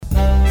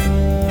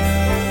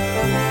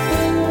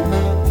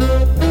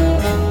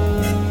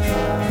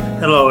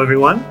Hello,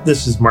 everyone.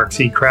 This is Mark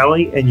C.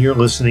 Crowley, and you're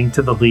listening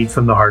to the Lead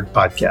from the Heart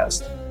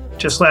podcast.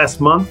 Just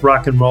last month,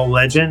 rock and roll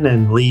legend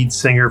and lead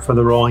singer for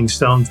the Rolling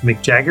Stones,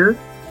 Mick Jagger,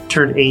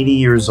 turned 80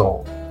 years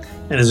old.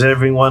 And as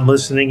everyone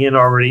listening in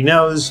already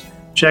knows,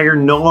 Jagger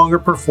no longer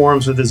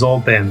performs with his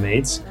old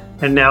bandmates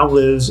and now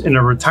lives in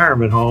a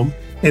retirement home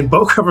in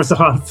Boca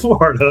Raton,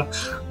 Florida,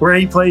 where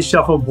he plays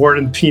shuffleboard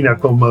and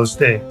pinochle most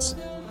days.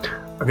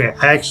 Okay,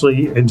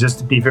 actually, and just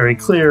to be very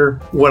clear,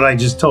 what I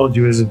just told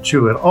you isn't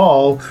true at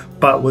all,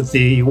 but with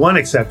the one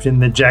exception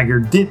that Jagger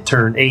did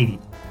turn 80.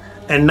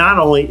 And not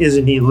only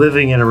isn't he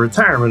living in a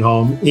retirement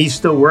home, he's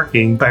still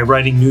working by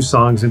writing new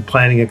songs and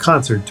planning a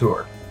concert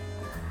tour.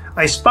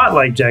 I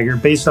spotlight Jagger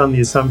based on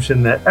the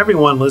assumption that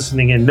everyone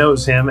listening in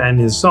knows him and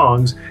his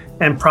songs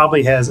and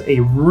probably has a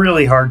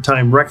really hard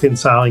time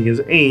reconciling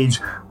his age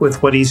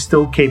with what he's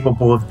still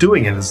capable of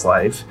doing in his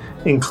life,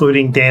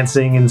 including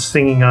dancing and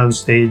singing on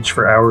stage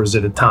for hours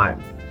at a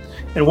time.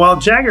 And while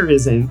Jagger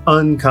is an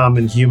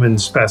uncommon human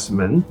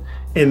specimen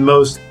in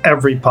most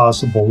every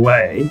possible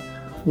way,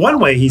 one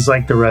way he's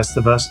like the rest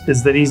of us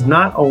is that he's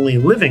not only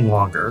living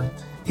longer,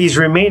 he's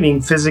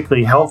remaining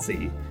physically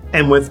healthy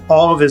and with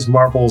all of his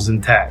marbles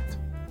intact.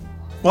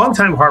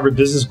 Longtime Harvard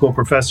Business School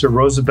professor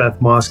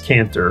Rosabeth Moss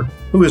Kanter,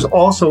 who is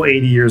also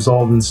 80 years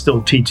old and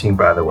still teaching,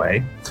 by the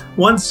way,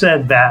 once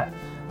said that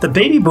the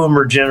baby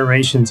boomer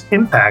generation's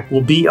impact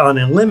will be on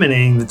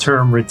eliminating the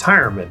term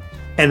retirement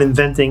and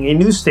inventing a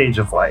new stage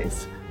of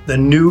life, the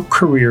new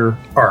career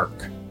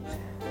arc.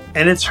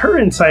 And it's her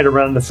insight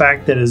around the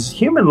fact that as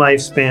human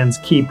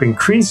lifespans keep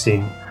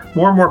increasing,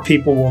 more and more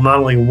people will not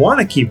only want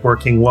to keep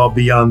working well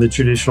beyond the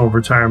traditional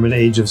retirement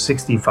age of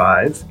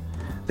 65,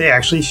 they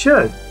actually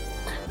should.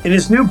 In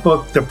his new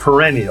book, The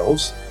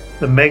Perennials,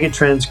 The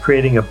Megatrends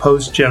Creating a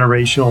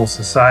Post-Generational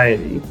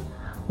Society,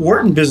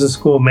 Wharton Business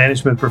School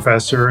management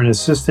professor and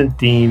assistant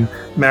dean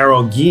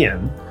Mauro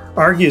Guillen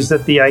argues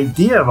that the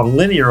idea of a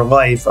linear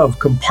life of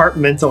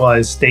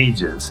compartmentalized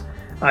stages,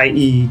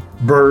 i.e.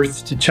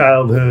 birth to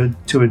childhood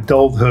to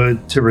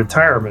adulthood to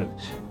retirement,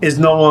 is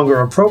no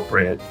longer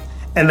appropriate,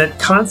 and that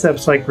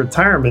concepts like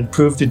retirement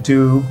prove to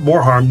do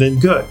more harm than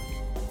good.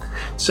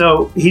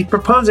 So he's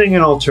proposing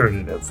an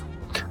alternative.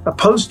 A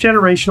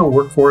post-generational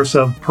workforce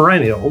of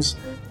perennials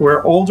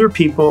where older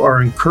people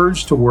are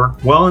encouraged to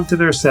work well into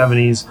their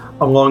 70s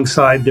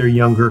alongside their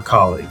younger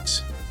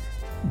colleagues.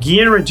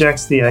 Guillen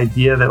rejects the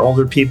idea that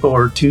older people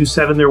are too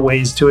set in their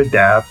ways to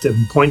adapt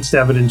and points to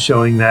evidence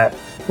showing that,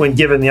 when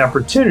given the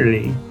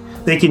opportunity,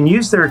 they can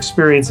use their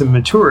experience and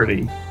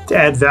maturity to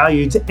add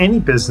value to any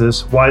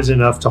business wise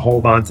enough to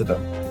hold on to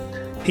them.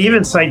 He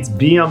even cites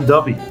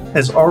BMW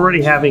as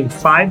already having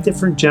 5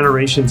 different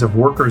generations of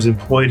workers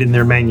employed in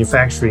their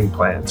manufacturing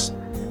plants.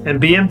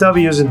 And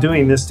BMW isn't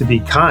doing this to be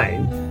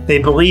kind. They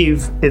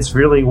believe it's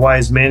really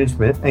wise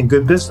management and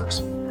good business.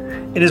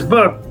 In his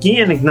book,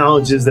 Guillen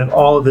acknowledges that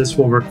all of this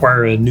will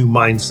require a new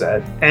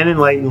mindset and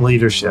enlightened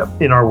leadership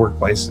in our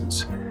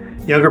workplaces.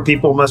 Younger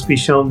people must be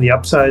shown the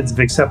upsides of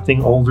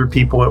accepting older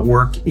people at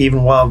work,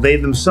 even while they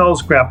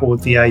themselves grapple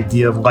with the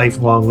idea of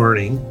lifelong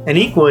learning. And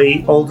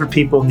equally, older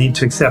people need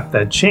to accept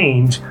that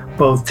change,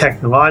 both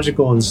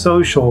technological and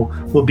social,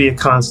 will be a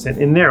constant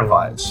in their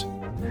lives.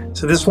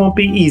 So this won't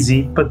be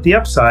easy, but the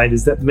upside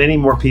is that many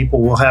more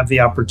people will have the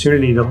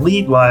opportunity to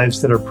lead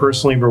lives that are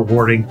personally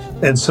rewarding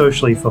and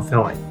socially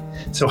fulfilling.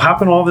 So how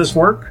can all this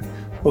work?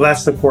 Well,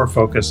 that's the core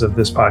focus of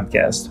this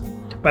podcast.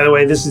 By the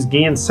way, this is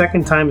Guillen's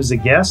second time as a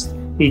guest.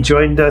 He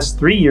joined us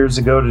 3 years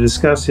ago to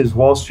discuss his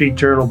Wall Street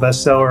Journal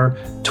bestseller,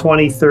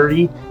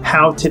 2030,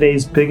 How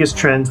Today's Biggest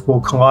Trends Will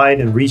Collide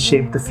and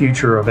Reshape the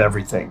Future of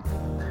Everything.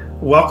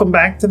 Welcome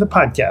back to the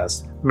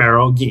podcast,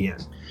 Mauro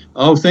Guillen.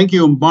 Oh, thank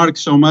you, Mark,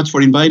 so much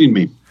for inviting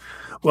me.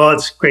 Well,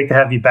 it's great to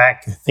have you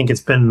back. I think it's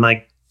been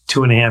like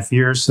 2.5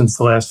 years since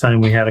the last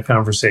time we had a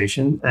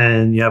conversation,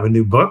 and you have a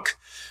new book.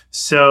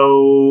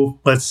 So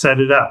let's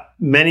set it up.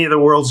 Many of the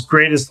world's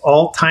greatest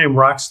all-time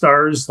rock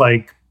stars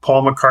like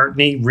Paul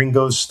McCartney,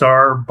 Ringo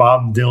Starr,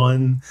 Bob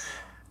Dylan,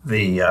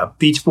 the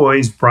Beach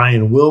Boys,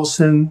 Brian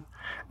Wilson,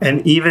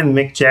 and even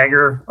Mick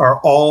Jagger are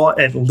all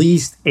at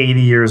least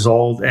 80 years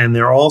old, and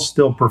they're all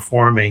still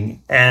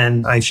performing.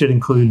 And I should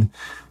include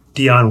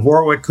Dionne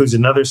Warwick, who's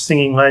another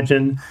singing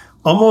legend,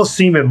 almost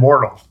seem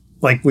immortal.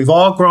 Like, we've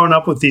all grown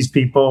up with these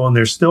people and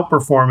they're still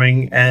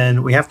performing,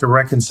 and we have to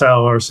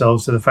reconcile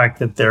ourselves to the fact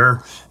that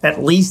they're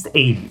at least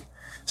 80.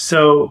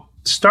 So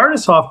start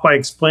us off by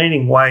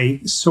explaining why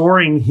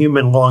soaring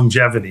human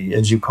longevity,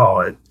 as you call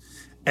it,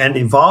 and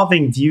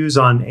evolving views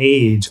on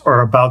age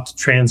are about to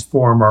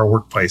transform our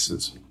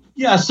workplaces.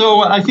 Yeah,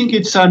 so I think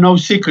it's no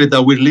secret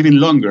that we're living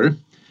longer.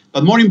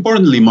 But more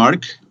importantly,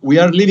 Mark, we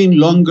are living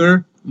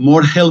longer,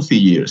 more healthy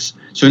years.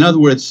 So in other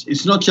words,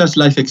 it's not just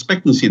life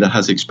expectancy that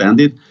has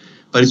expanded,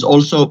 but it's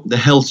also the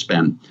health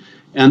span.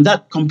 And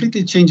that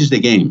completely changes the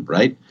game,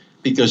 right?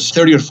 Because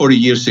 30 or 40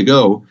 years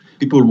ago,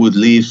 people would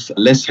live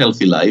less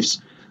healthy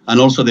lives, and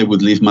also they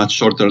would live much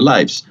shorter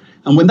lives.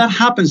 And when that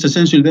happens,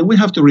 essentially, then we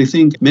have to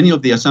rethink many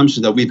of the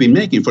assumptions that we've been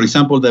making. For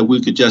example, that we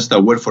could just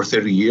work for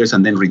 30 years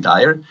and then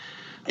retire.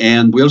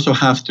 And we also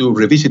have to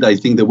revisit, I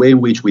think, the way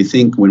in which we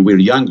think when we're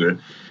younger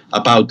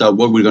about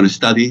what we're going to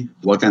study,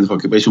 what kind of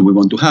occupation we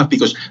want to have,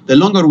 because the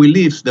longer we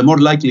live, the more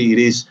likely it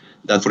is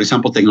that, for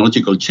example,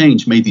 technological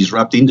change may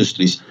disrupt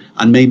industries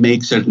and may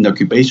make certain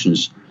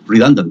occupations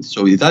redundant.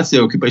 So if that's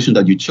the occupation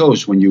that you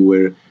chose when you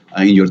were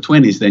in your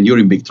 20s, then you're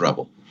in big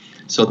trouble.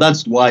 So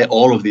that's why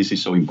all of this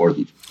is so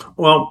important.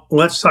 Well,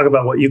 let's talk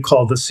about what you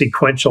call the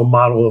sequential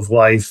model of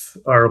life,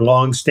 our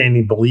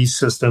long-standing belief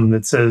system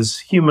that says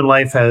human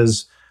life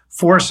has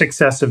 4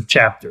 successive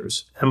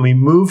chapters, and we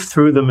move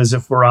through them as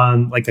if we're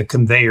on like a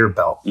conveyor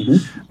belt.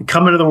 Mm-hmm. We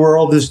come into the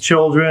world as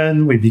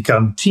children, we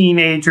become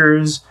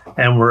teenagers,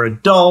 and we're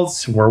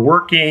adults, we're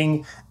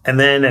working, and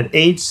then at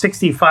age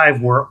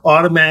 65, we're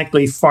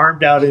automatically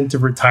farmed out into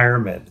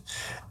retirement.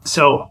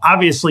 So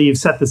obviously you've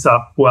set this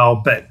up well,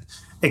 but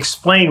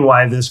explain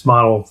why this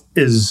model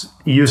is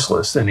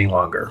useless any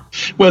longer.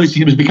 Well, it's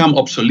become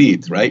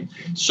obsolete, right?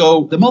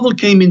 So the model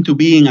came into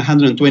being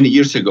 120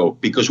 years ago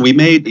because we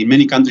made, in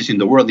many countries in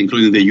the world,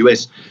 including the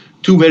US,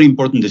 2 very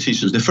important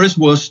decisions. The first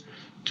was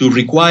to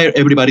require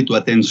everybody to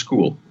attend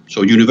school,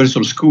 so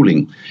universal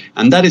schooling.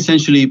 And that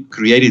essentially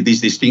created this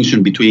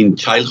distinction between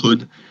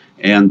childhood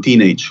and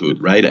teenagehood,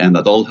 right, and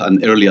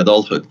early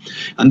adulthood.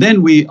 And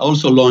then we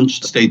also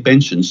launched state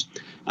pensions,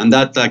 and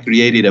that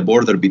created a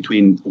border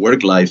between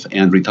work life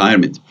and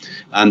retirement.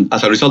 And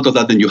as a result of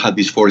that, then you had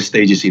these 4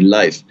 stages in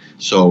life.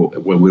 So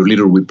when we were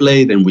little, we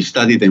play, then we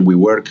study, then we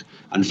work,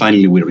 and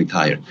finally we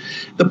retire.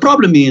 The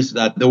problem is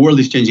that the world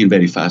is changing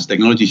very fast.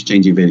 Technology is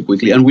changing very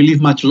quickly, and we live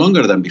much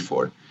longer than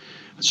before.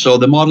 So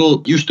the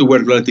model used to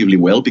work relatively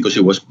well because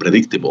it was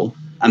predictable.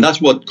 And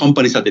that's what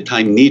companies at the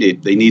time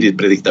needed. They needed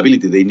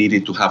predictability. They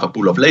needed to have a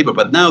pool of labor.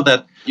 But now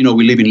that, we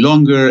live in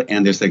longer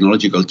and there's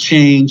technological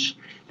change,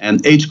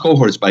 and age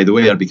cohorts, by the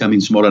way, are becoming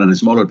smaller and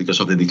smaller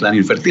because of the decline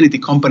in fertility,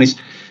 companies,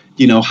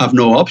 have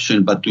no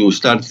option but to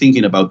start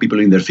thinking about people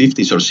in their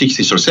 50s or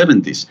 60s or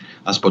 70s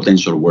as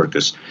potential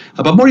workers.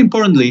 But more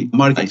importantly,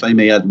 Mark, if I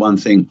may add one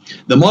thing,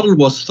 the model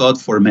was thought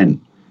for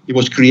men. It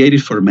was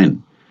created for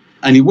men.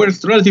 And it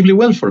worked relatively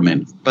well for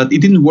men, but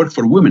it didn't work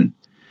for women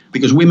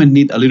because women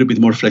need a little bit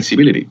more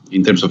flexibility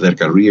in terms of their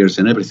careers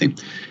and everything.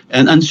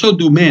 And so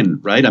do men,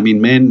 right? I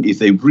mean, men, if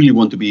they really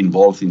want to be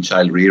involved in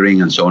child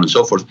rearing and so on and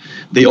so forth,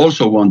 they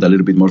also want a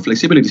little bit more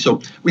flexibility.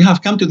 So we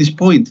have come to this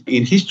point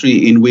in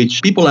history in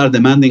which people are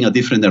demanding a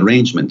different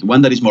arrangement,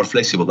 one that is more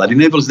flexible, that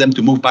enables them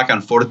to move back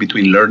and forth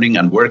between learning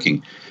and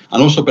working,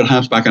 and also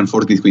perhaps back and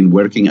forth between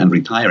working and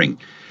retiring.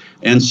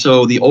 And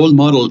so the old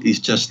model is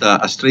just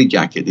a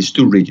straitjacket. It's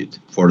too rigid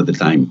for the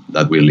time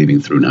that we're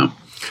living through now.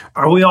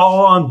 Are we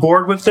all on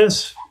board with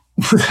this?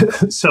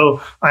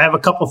 So I have a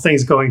couple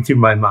things going through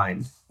my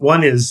mind.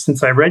 One is,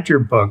 since I read your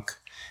book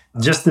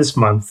just this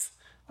month,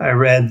 I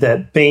read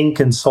that Bain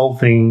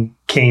Consulting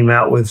came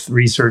out with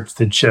research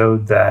that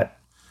showed that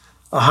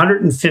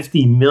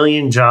 150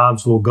 million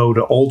jobs will go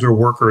to older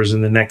workers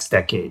in the next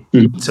decade.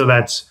 Mm-hmm. So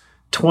that's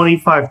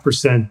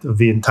 25% of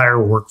the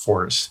entire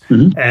workforce.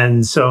 Mm-hmm.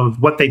 And so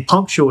what they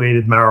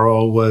punctuated,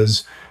 Mauro,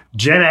 was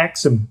Gen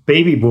X and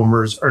baby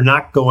boomers are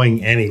not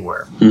going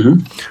anywhere.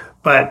 Mm-hmm.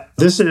 But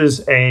this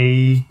is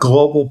a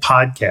global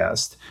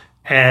podcast,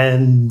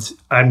 and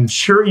I'm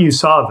sure you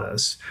saw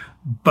this,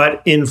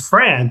 but in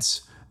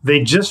France,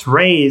 they just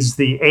raised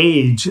the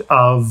age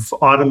of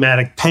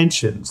automatic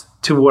pensions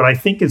to what I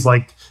think is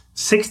like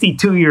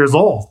 62 years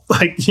old.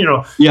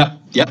 Yeah.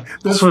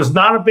 This was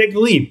not a big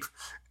leap.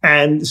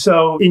 And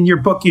so in your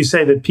book, you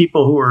say that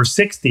people who are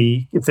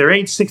 60, if they're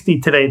age 60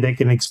 today, they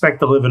can expect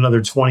to live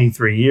another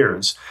 23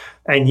 years.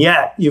 And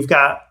yet you've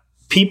got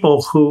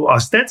people who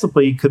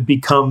ostensibly could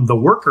become the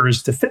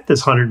workers to fit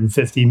this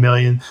 150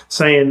 million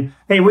saying,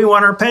 hey, we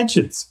want our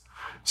pensions.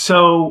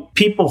 So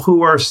people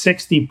who are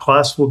 60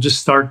 plus will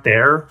just start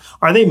there.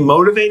 Are they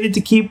motivated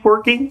to keep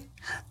working?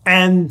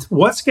 And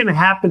what's going to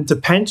happen to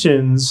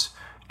pensions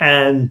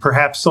and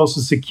perhaps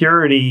Social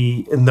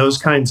Security and those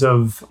kinds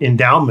of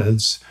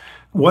endowments?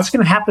 What's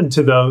going to happen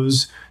to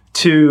those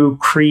to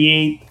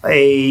create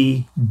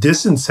a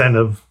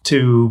disincentive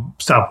to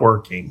stop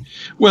working?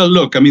 Well,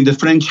 look, the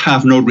French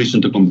have no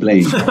reason to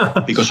complain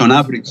because on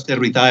average, they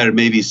retire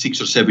maybe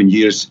 6 or 7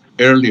 years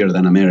earlier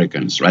than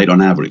Americans, right,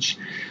 on average.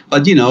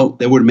 But,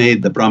 they were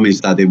made the promise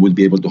that they would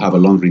be able to have a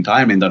long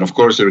retirement. And of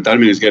course, the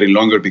retirement is getting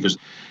longer because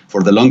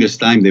for the longest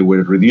time, they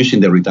were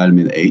reducing the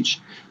retirement age,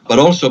 but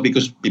also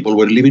because people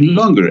were living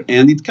longer.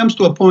 And it comes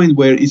to a point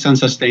where it's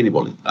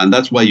unsustainable. And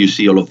that's why you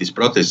see all of these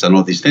protests and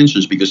all these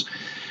tensions, because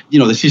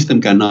the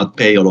system cannot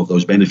pay all of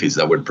those benefits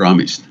that were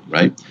promised,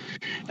 right?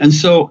 And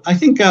so I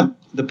think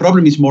the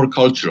problem is more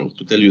cultural,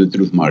 to tell you the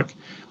truth, Mark.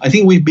 I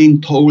think we've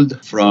been told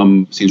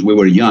since we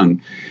were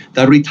young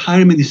that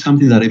retirement is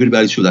something that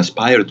everybody should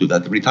aspire to,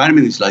 that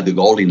retirement is like the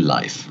goal in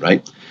life,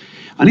 right?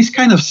 And it's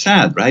kind of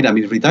sad, right?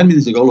 Retirement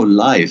is the goal in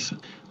life.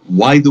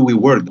 Why do we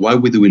work? Why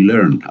do we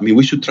learn?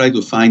 We should try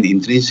to find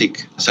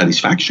intrinsic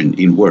satisfaction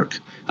in work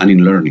and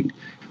in learning,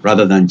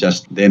 rather than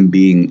just them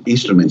being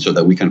instruments so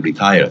that we can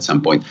retire at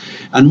some point.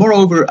 And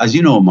moreover, as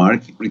you know,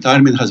 Mark,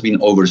 retirement has been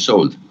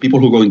oversold. People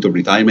who go into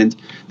retirement,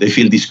 they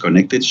feel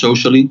disconnected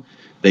socially.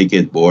 they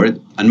get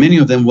bored. And many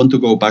of them want to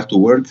go back to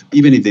work,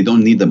 even if they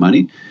don't need the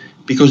money,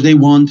 because they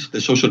want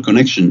the social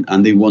connection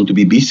and they want to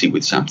be busy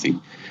with something.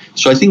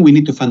 So I think we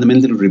need to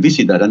fundamentally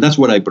revisit that. And that's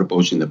what I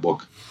propose in the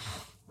book.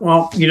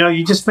 Well,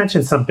 you just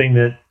mentioned something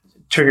that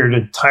triggered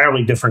an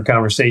entirely different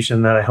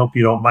conversation that I hope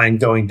you don't mind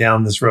going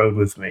down this road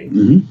with me.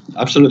 Mm-hmm.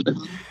 Absolutely.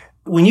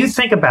 When you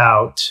think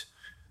about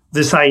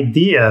this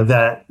idea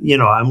that,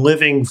 I'm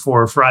living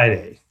for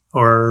Friday,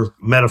 or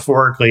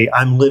metaphorically,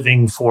 I'm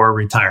living for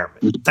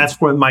retirement. Mm-hmm. That's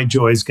when my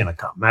joy is going to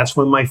come. That's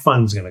when my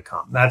fun's going to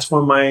come. That's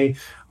when my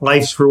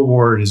life's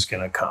reward is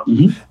going to come.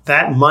 Mm-hmm.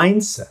 That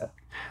mindset,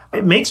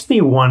 it makes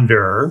me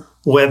wonder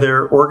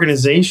whether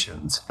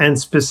organizations, and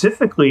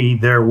specifically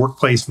their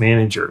workplace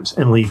managers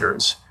and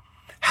leaders,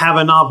 have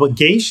an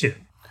obligation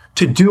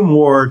to do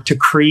more to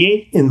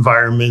create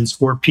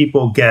environments where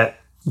people get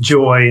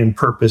joy and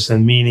purpose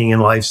and meaning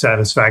and life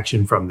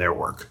satisfaction from their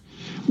work.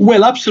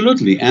 Well,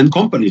 absolutely. And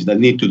companies that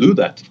need to do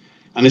that.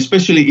 And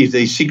especially if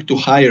they seek to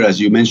hire,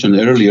 as you mentioned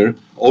earlier,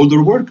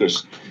 older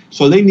workers.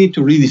 So they need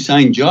to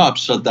redesign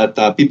jobs so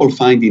that people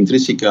find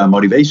intrinsic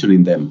motivation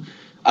in them,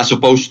 as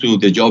opposed to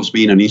the jobs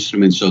being an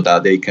instrument so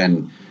that they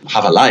can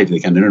have a life, they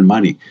can earn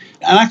money.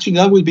 And actually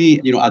that would be,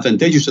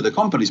 advantageous to the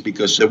companies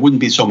because there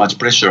wouldn't be so much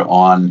pressure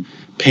on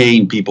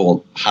paying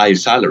people higher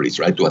salaries,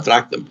 right, to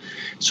attract them.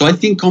 So I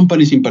think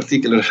companies in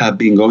particular have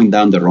been going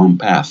down the wrong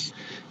path,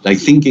 like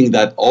thinking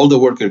that all the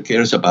worker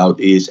cares about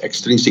is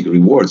extrinsic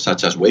rewards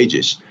such as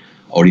wages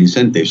or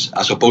incentives,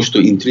 as opposed to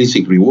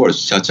intrinsic rewards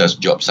such as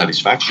job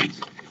satisfaction.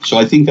 So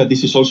I think that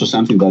this is also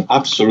something that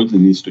absolutely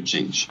needs to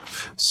change.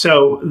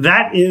 So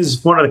that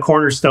is one of the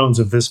cornerstones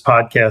of this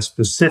podcast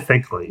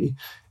specifically.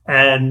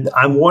 And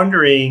I'm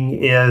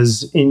wondering,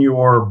 is in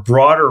your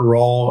broader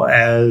role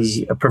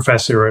as a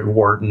professor at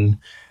Wharton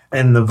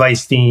and the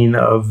vice dean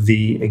of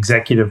the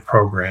executive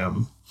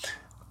program,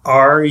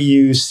 are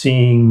you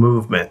seeing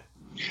movement?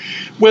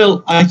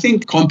 Well, I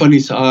think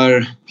companies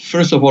are,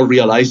 first of all,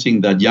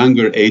 realizing that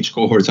younger age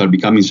cohorts are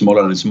becoming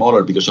smaller and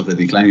smaller because of the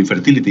decline in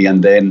fertility.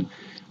 And then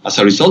as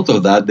a result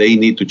of that, they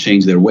need to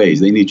change their ways.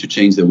 They need to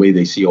change the way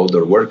they see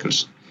older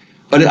workers.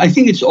 But I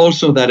think it's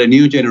also that a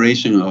new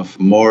generation of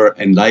more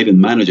enlightened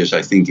managers,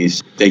 I think,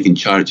 is taking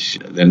charge.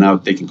 They're now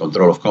taking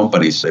control of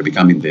companies. They're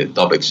becoming the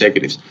top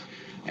executives.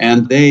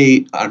 And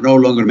they are no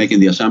longer making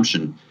the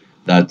assumption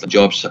that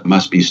jobs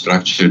must be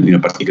structured in a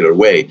particular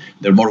way.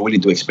 They're more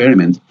willing to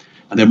experiment.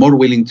 And they're more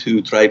willing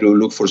to try to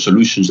look for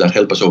solutions that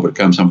help us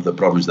overcome some of the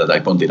problems that I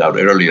pointed out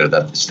earlier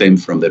that stem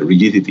from the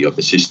rigidity of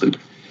the system.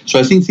 So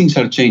I think things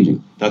are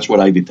changing. That's what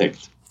I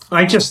detect.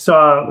 I just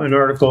saw an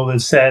article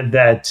that said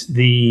that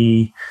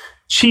the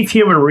chief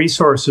human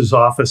resources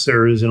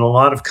officers in a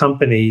lot of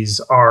companies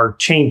are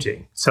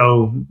changing.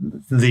 So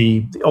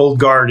the old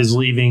guard is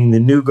leaving, the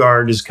new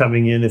guard is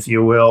coming in, if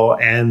you will,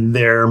 and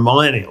they're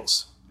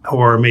millennials,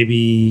 or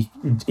maybe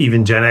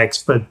even Gen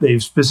X, but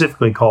they've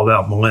specifically called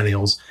out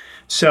millennials.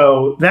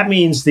 So that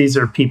means these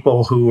are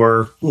people who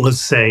are, let's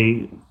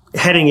say,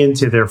 heading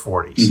into their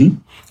 40s.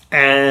 Mm-hmm.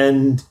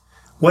 And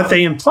what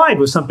they implied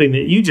was something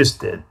that you just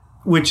did,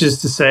 which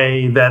is to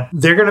say that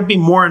they're going to be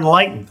more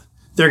enlightened.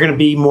 They're going to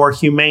be more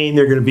humane.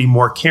 They're going to be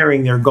more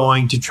caring. They're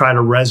going to try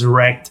to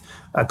resurrect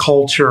a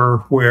culture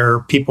where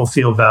people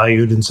feel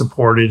valued and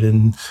supported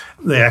and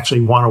they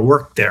actually want to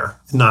work there,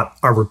 not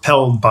are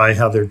repelled by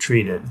how they're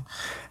treated.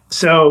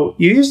 So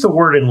you use the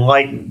word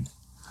enlightened.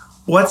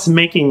 What's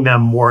making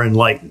them more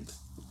enlightened?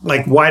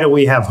 Like, why do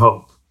we have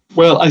hope?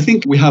 Well, I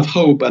think we have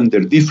hope and they're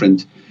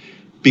different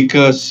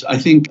because I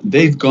think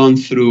they've gone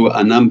through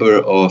a number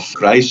of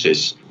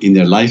crises in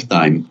their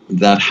lifetime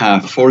that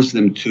have forced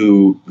them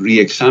to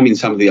re-examine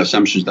some of the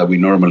assumptions that we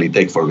normally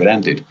take for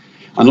granted,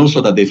 and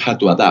also that they've had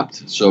to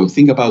adapt. So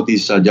think about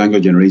these younger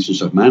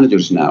generations of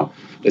managers now,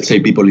 let's say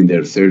people in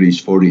their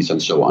 30s, 40s,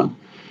 and so on.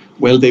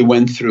 Well, they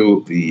went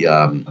through the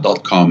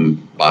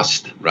dot-com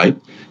bust,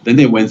 right? Then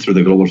they went through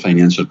the global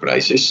financial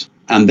crisis.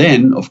 And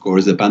then, of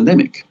course, the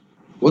pandemic.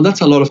 Well,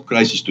 that's a lot of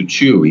crises to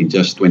chew in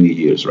just 20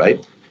 years,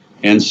 right?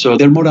 And so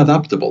they're more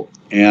adaptable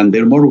and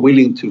they're more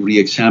willing to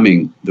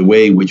re-examine the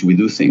way in which we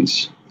do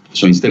things.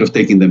 So instead of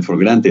taking them for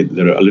granted,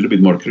 they're a little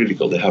bit more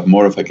critical. They have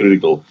more of a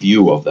critical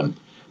view of them.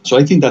 So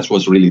I think that's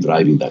what's really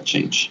driving that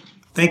change.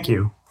 Thank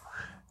you.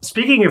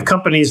 Speaking of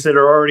companies that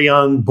are already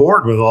on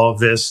board with all of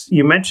this,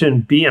 you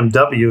mentioned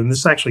BMW, and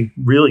this actually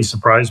really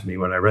surprised me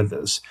when I read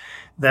this,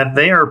 that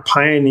they are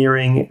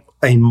pioneering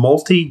a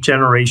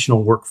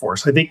multi-generational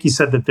workforce. I think you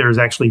said that there's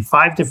actually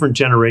 5 different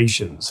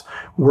generations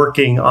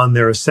working on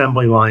their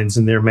assembly lines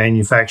in their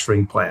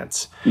manufacturing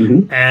plants.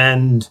 Mm-hmm.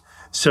 And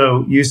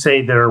so you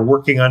say they're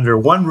working under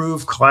one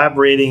roof,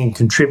 collaborating and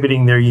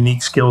contributing their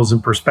unique skills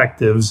and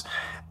perspectives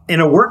in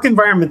a work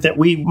environment that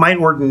we might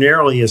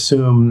ordinarily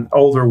assume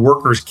older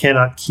workers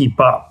cannot keep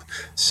up.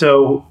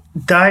 So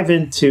dive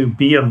into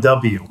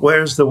BMW.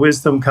 Where's the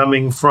wisdom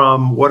coming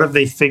from? What have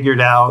they figured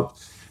out?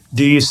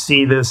 Do you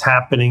see this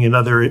happening in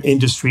other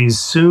industries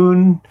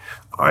soon?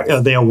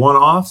 Are they a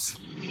one-off?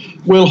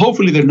 Well,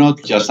 hopefully they're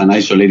not just an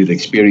isolated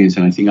experience,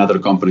 and I think other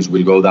companies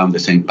will go down the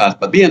same path.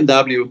 But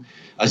BMW,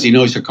 as you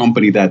know, is a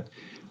company that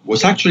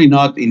was actually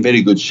not in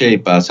very good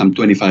shape some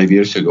 25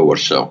 years ago or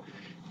so.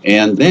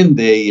 And then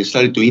they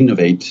started to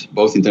innovate,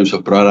 both in terms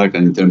of product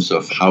and in terms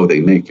of how they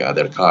make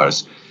their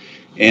cars.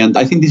 And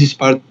I think this is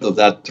part of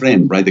that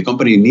trend, right? The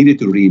company needed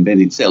to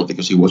reinvent itself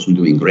because it wasn't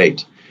doing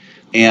great.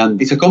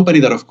 And it's a company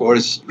that, of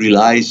course,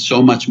 relies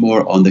so much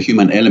more on the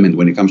human element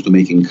when it comes to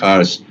making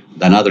cars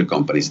than other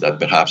companies that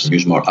perhaps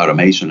use more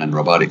automation and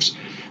robotics.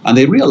 And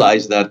they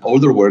realize that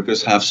older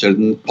workers have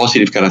certain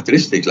positive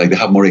characteristics, like they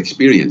have more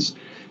experience.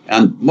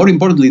 And more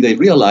importantly, they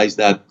realize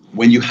that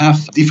when you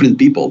have different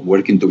people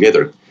working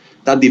together,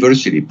 that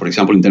diversity, for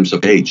example, in terms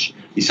of age,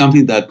 is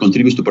something that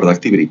contributes to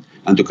productivity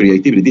and to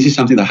creativity. This is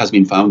something that has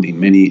been found in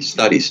many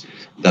studies,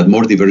 that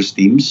more diverse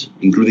teams,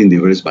 including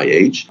diverse by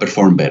age,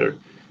 perform better.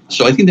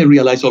 So I think they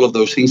realized all of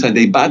those things, and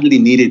they badly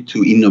needed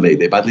to innovate.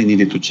 They badly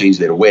needed to change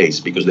their ways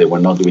because they were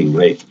not doing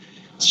great.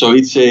 So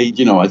it's I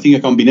think a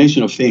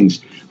combination of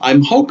things.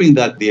 I'm hoping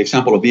that the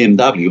example of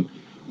BMW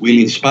will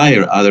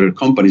inspire other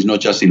companies, not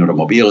just in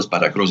automobiles,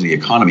 but across the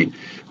economy,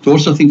 to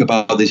also think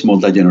about this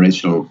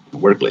multi-generational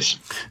workplace.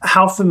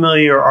 How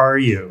familiar are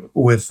you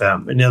with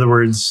them? In other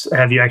words,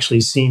 have you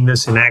actually seen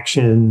this in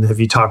action? Have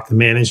you talked to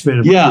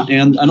management? Yeah,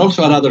 and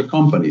also at other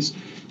companies.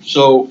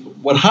 So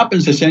what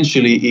happens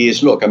essentially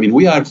is,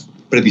 we are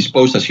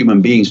predisposed as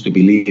human beings to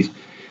believe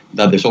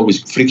that there's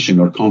always friction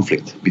or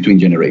conflict between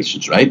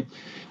generations, right?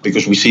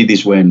 Because we see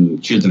this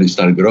when children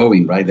start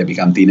growing, right? They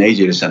become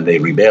teenagers and they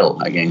rebel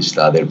against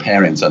their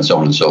parents and so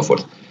on and so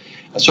forth.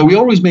 So we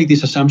always make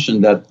this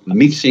assumption that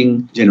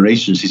mixing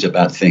generations is a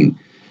bad thing.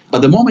 But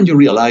the moment you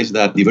realize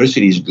that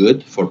diversity is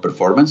good for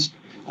performance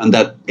and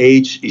that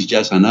age is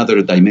just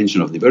another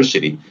dimension of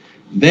diversity,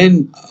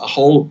 then a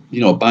whole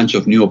bunch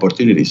of new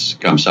opportunities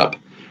comes up.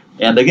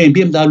 And again,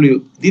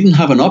 BMW didn't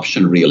have an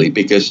option really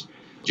because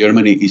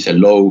Germany is a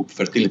low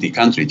fertility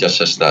country,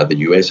 just as the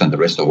US and the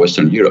rest of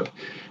Western Europe.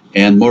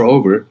 And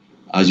moreover,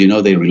 as you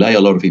know, they rely a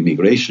lot on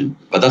immigration,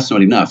 but that's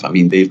not enough.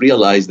 They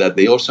realize that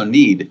they also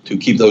need to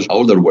keep those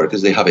older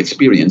workers, they have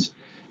experience,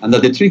 and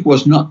that the trick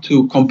was not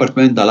to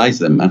compartmentalize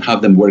them and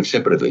have them work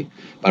separately,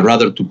 but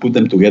rather to put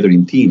them together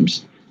in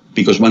teams.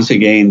 Because once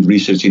again,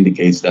 research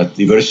indicates that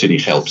diversity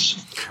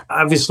helps.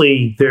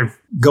 Obviously, they're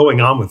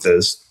going on with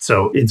this,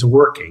 so it's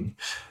working.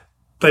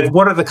 But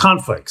what are the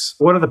conflicts?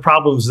 What are the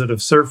problems that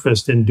have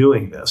surfaced in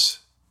doing this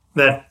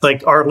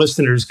that our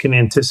listeners can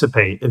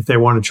anticipate if they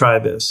want to try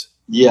this?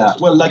 Yeah,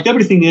 well, like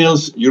everything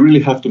else, you really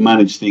have to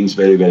manage things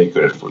very, very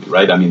carefully,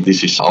 right?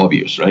 This is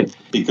obvious, right?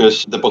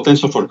 Because the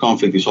potential for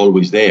conflict is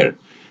always there.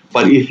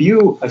 But if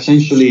you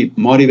essentially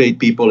motivate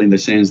people in the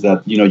sense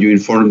that, you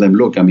inform them,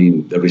 look,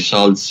 the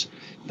results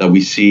that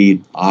we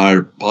see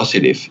are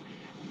positive,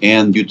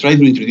 and you try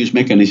to introduce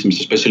mechanisms,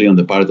 especially on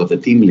the part of the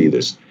team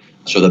leaders,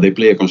 so that they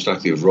play a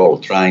constructive role,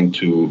 trying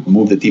to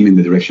move the team in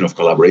the direction of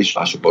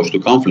collaboration as opposed to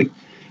conflict,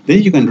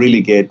 then you can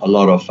really get a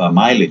lot of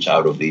mileage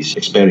out of these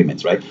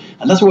experiments, right?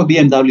 And that's what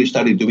BMW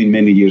started doing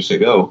many years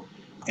ago.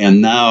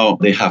 And now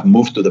they have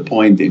moved to the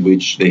point in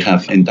which they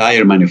have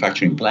entire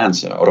manufacturing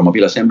plants,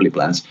 automobile assembly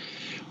plants,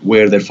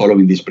 where they're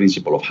following this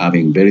principle of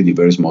having very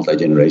diverse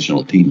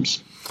multi-generational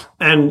teams.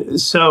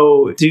 And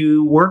so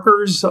do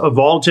workers of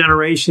all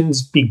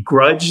generations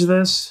begrudge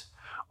this?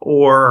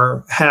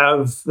 Or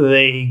have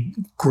they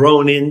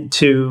grown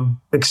into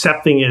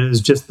accepting it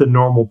as just the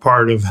normal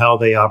part of how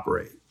they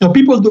operate? No,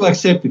 people do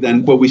accept it.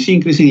 And what we see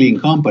increasingly in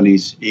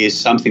companies is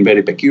something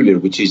very peculiar,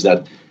 which is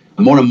that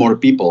more and more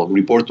people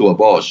report to a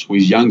boss who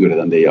is younger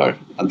than they are.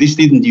 And this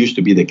didn't used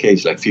to be the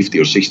case like 50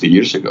 or 60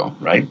 years ago,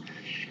 right?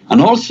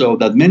 And also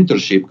that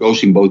mentorship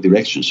goes in both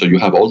directions. So you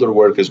have older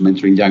workers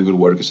mentoring younger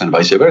workers and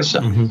vice versa.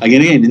 Mm-hmm.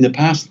 Again, in the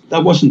past,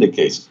 that wasn't the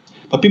case.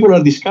 But people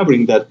are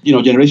discovering that,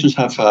 generations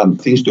have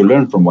things to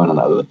learn from one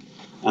another.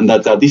 And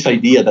that this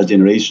idea that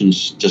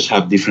generations just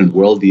have different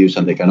worldviews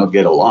and they cannot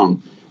get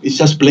along is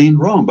just plain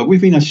wrong. But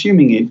we've been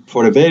assuming it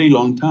for a very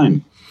long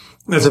time.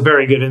 That's a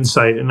very good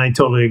insight, and I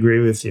totally agree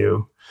with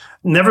you.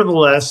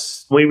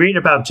 Nevertheless, when we read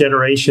about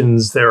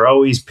generations, they're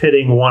always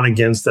pitting one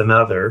against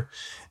another.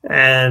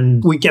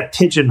 And we get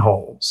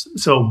pigeonholes.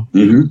 So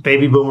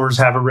baby boomers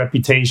have a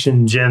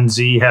reputation, Gen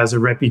Z has a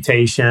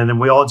reputation,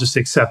 and we all just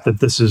accept that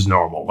this is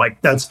normal.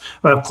 That's,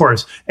 of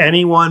course,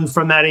 anyone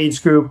from that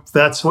age group,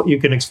 that's what you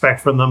can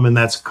expect from them, and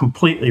that's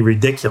completely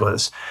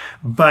ridiculous.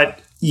 But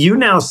you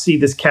now see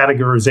this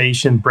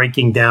categorization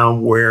breaking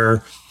down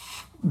where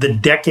the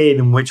decade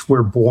in which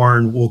we're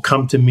born will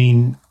come to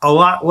mean a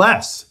lot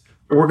less.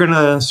 We're going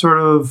to sort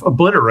of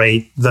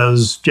obliterate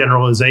those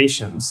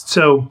generalizations.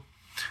 So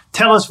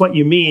tell us what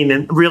you mean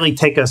and really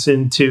take us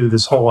into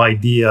this whole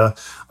idea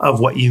of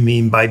what you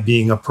mean by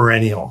being a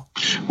perennial.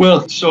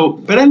 Well, so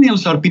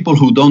perennials are people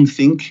who don't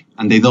think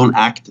and they don't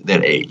act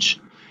their age.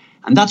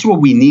 And that's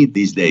what we need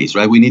these days,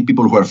 right? We need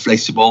people who are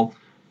flexible,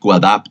 who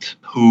adapt,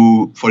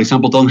 who, for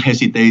example, don't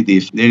hesitate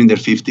if they're in their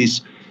 50s,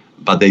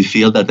 but they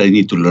feel that they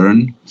need to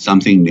learn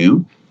something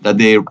new, that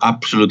they're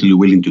absolutely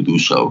willing to do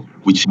so,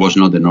 which was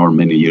not the norm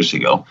many years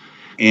ago.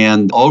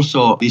 And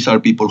also, these are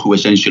people who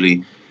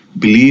essentially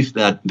believe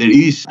that there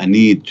is a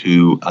need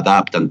to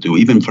adapt and to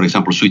even, for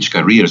example, switch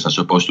careers as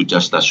opposed to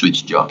just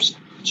switch jobs.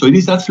 So it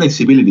is that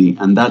flexibility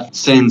and that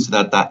sense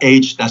that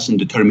age doesn't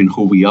determine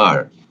who we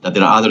are, that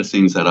there are other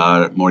things that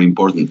are more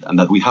important and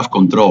that we have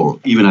control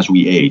even as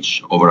we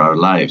age over our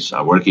lives,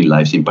 our working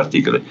lives in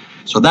particular.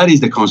 So that is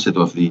the concept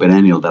of the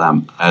perennial that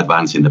I'm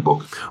advancing in the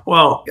book.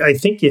 Well, I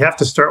think you have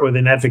to start with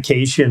an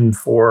advocacy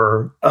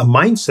for a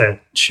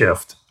mindset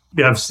shift.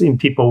 I've seen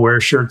people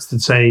wear shirts that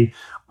say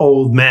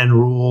old men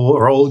rule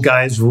or old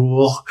guys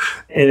rule.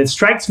 And it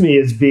strikes me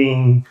as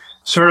being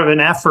sort of an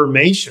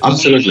affirmation.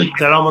 Absolutely.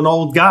 That I'm an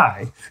old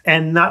guy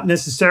and not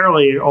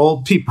necessarily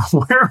old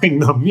people wearing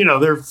them.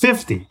 They're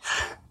 50.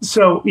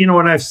 So,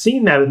 when I've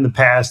seen that in the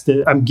past,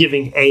 I'm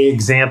giving an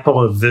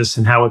example of this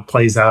and how it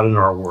plays out in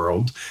our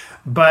world.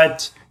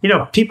 But,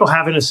 people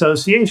have an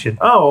association.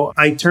 Oh,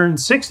 I turned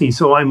 60,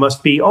 so I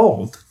must be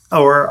old.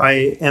 Or I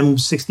am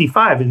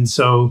 65, and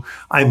so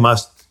I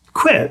must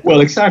quit. Well,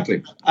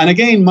 exactly. And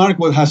again, Mark,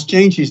 what has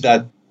changed is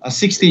that a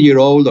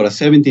 60-year-old or a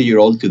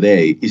 70-year-old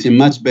today is in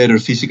much better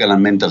physical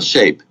and mental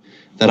shape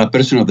than a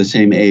person of the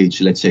same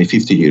age, let's say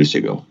 50 years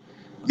ago.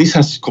 This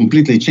has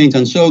completely changed.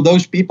 And so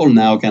those people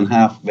now can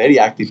have very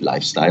active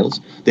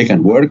lifestyles. They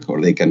can work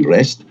or they can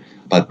rest,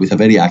 but with a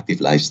very active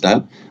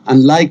lifestyle,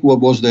 unlike what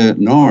was the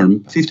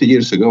norm 50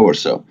 years ago or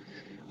so.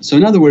 So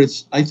in other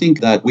words, I think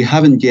that we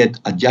haven't yet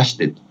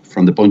adjusted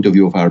from the point of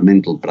view of our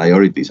mental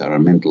priorities, our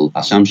mental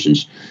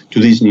assumptions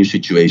to this new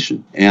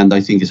situation. And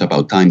I think it's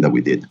about time that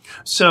we did.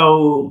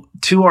 So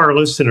to our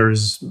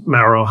listeners,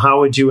 Mauro, how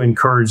would you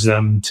encourage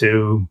them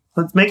to,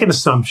 let's make an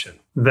assumption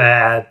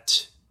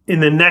that in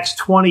the next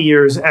 20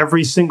 years,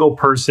 every single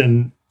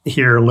person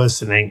here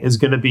listening is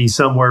going to be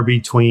somewhere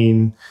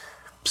between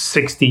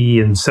 60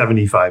 and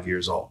 75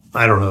 years old.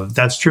 I don't know if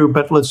that's true,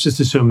 but let's just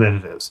assume that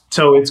it is.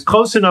 So it's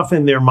close enough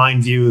in their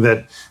mind view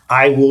that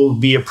I will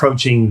be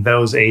approaching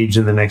those age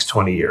in the next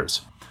 20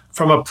 years.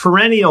 From a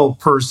perennial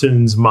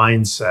person's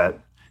mindset,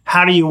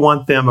 how do you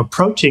want them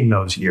approaching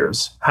those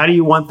years? How do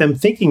you want them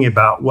thinking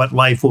about what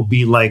life will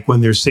be like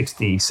when they're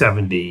 60,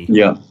 70?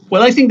 Yeah.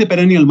 Well, I think the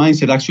perennial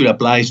mindset actually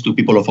applies to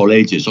people of all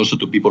ages, also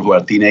to people who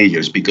are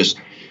teenagers, because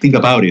think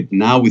about it.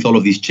 Now, with all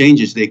of these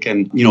changes, they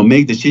can,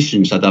 make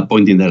decisions at that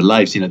point in their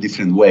lives in a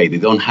different way. They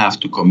don't have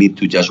to commit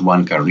to just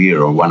one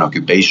career or one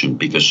occupation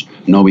because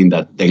knowing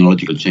that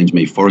technological change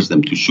may force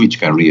them to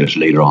switch careers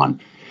later on.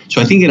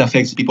 So I think it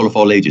affects people of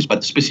all ages.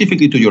 But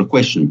specifically to your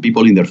question,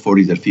 people in their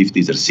 40s, their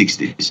 50s, their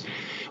 60s,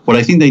 what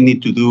I think they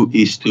need to do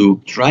is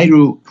to try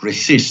to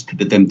resist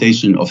the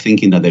temptation of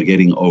thinking that they're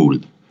getting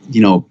old.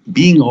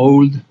 Being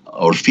old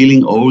or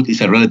feeling old is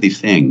a relative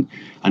thing.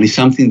 And it's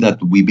something that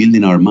we build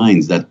in our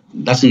minds that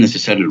doesn't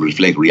necessarily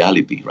reflect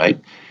reality, right?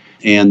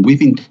 And we've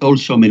been told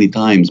so many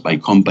times by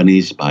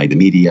companies, by the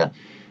media,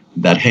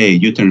 that, hey,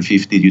 you turn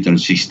 50, you turn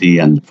 60,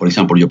 and, for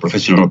example, your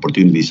professional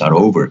opportunities are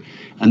over.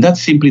 And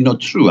that's simply not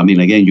true. I mean,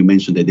 again, you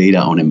mentioned the data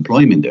on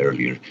employment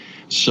earlier.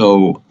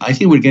 So I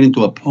think we're getting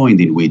to a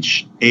point in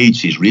which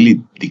age is really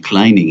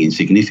declining in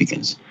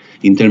significance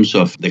in terms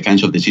of the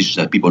kinds of decisions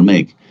that people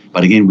make.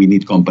 But again, we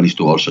need companies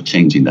to also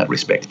change in that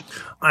respect.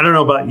 I don't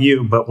know about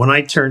you, but when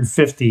I turned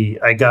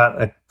 50, I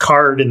got a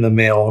card in the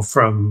mail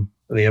from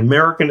the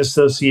American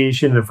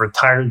Association of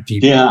Retired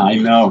People. Yeah, I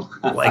know.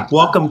 Like,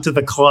 welcome to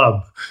the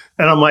club.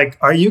 And I'm like,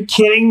 are you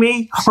kidding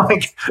me?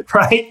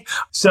 Right?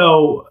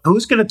 So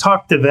who's going to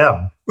talk to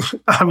them?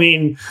 I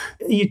mean,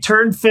 you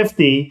turn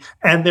 50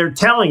 and they're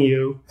telling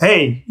you,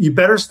 hey, you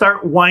better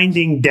start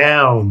winding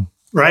down,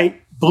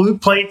 right? Blue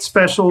plate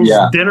specials,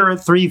 dinner at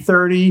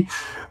 3:30.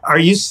 Are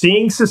you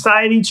seeing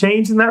society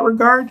change in that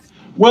regard?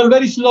 Well,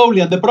 very slowly.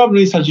 And the problem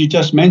is, as you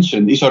just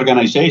mentioned, these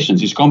organizations,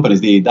 these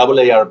companies, the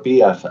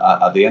AARP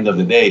at the end of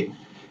the day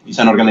is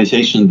an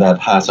organization that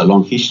has a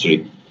long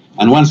history.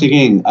 And once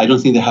again, I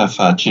don't think they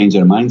have changed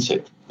their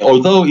mindset.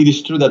 Although it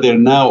is true that they're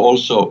now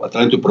also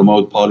trying to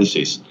promote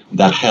policies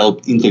that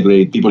help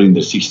integrate people in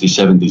their 60s,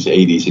 70s,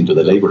 80s into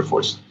the labor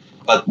force.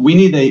 But we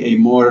need a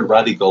more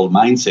radical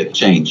mindset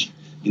change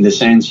in the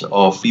sense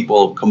of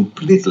people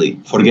completely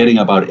forgetting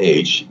about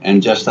age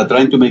and just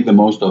trying to make the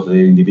most of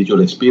their individual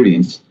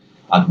experience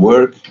at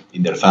work,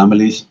 in their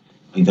families,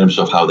 in terms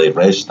of how they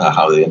rest,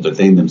 how they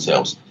entertain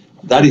themselves.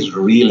 That is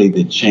really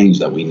the change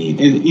that we need.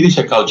 It is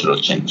a cultural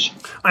change.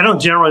 I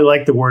don't generally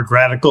like the word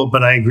radical,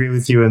 but I agree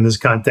with you in this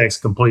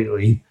context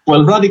completely.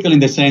 Well, radical in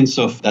the sense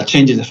of that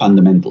changes the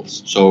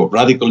fundamentals. So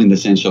radical in the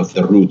sense of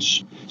the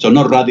roots. So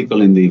not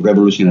radical in the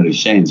revolutionary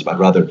sense, but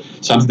rather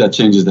something that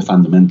changes the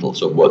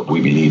fundamentals of what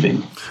we believe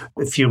in.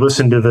 If you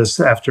listen to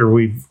this after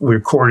we've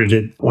recorded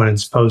it when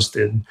it's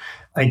posted,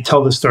 I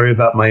tell the story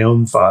about my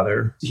own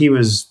father. He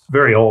was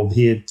very old.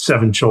 He had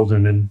 7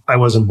 children, and I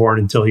wasn't born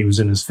until he was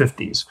in his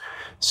 50s.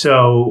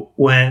 So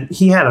when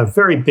he had a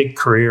very big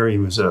career, he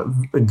was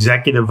an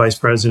executive vice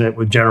president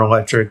with General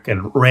Electric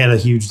and ran a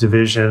huge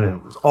division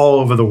and was all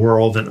over the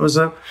world. And it was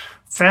a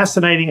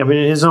fascinating, in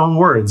his own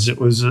words, it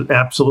was an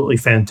absolutely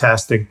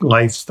fantastic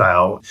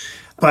lifestyle.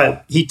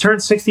 But he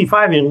turned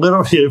 65 and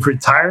literally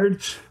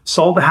retired,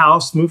 sold the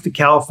house, moved to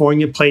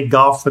California, played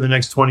golf for the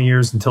next 20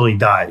 years until he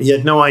died. He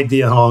had no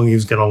idea how long he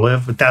was going to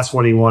live, but that's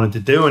what he wanted to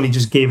do. And he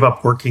just gave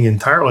up working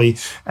entirely.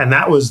 And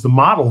that was the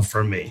model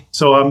for me.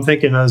 So I'm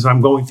thinking as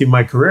I'm going through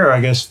my career, I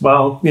guess,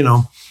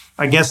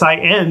 I guess I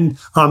end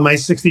on my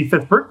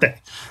 65th birthday.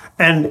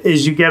 And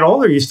as you get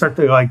older, you start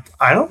to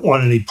I don't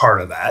want any part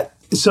of that.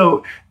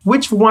 So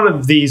which one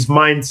of these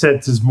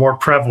mindsets is more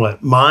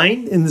prevalent?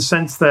 Mine, in the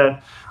sense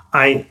that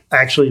I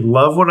actually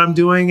love what I'm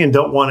doing and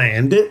don't want to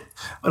end it,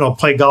 and I'll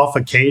play golf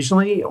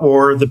occasionally,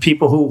 or the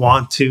people who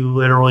want to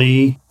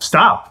literally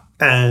stop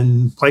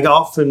and play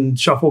golf and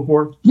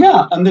shuffleboard?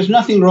 Yeah, and there's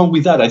nothing wrong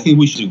with that. I think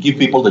we should give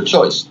people the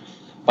choice.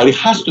 But it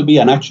has to be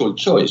an actual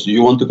choice. Do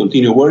you want to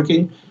continue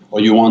working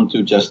or you want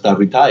to just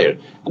retire?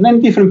 And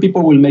then different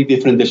people will make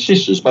different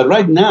decisions. But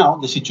right now,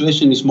 the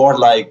situation is more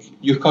like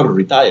you've got to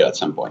retire at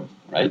some point,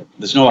 right?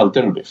 There's no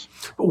alternative.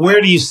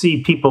 Where do you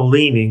see people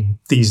leaning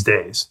these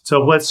days?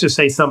 So let's just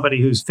say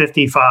somebody who's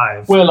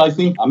 55. Well, I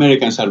think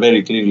Americans are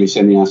very clearly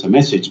sending us a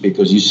message,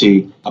 because you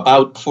see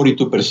about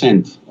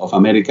 42% of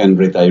American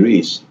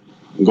retirees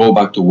go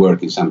back to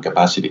work in some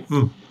capacity.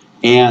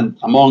 And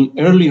among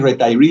early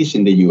retirees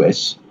in the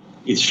US,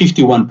 it's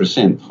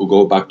 51% who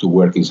go back to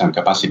work in some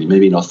capacity,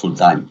 maybe not full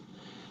time.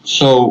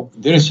 So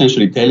they're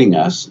essentially telling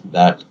us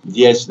that,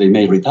 yes, they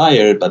may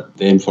retire, but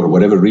then for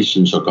whatever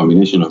reasons or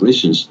combination of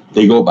reasons,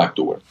 they go back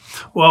to work.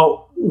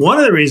 Well, one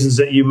of the reasons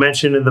that you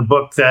mentioned in the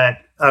book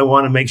that I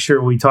want to make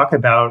sure we talk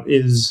about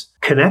is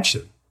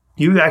connection.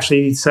 You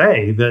actually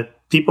say that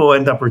people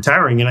end up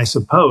retiring. And I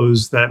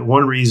suppose that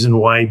one reason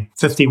why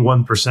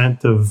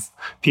 51% of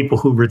people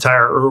who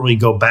retire early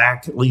go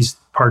back at least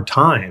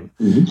part-time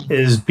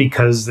is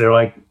because they're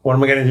like, what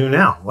am I going to do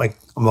now?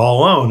 I'm all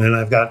alone and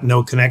I've got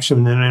no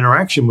connection and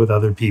interaction with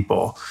other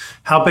people.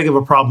 How big of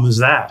a problem is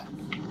that?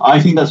 I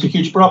think that's a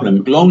huge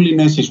problem.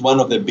 Loneliness is one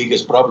of the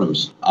biggest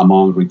problems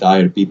among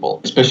retired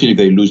people, especially if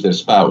they lose their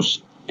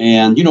spouse.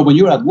 And, when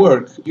you're at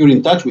work, you're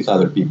in touch with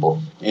other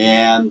people.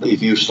 And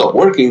if you stop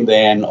working,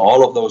 then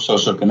all of those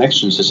social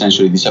connections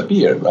essentially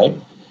disappear, right?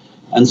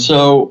 And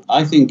so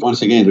I think,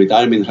 once again,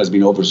 retirement has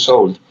been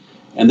oversold.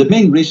 And the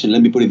main reason,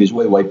 let me put it this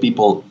way, why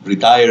people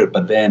retire,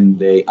 but then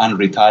they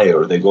unretire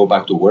or they go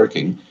back to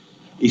working,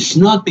 is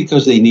not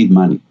because they need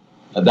money.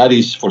 That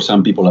is, for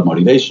some people, a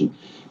motivation.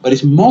 But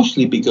it's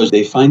mostly because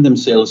they find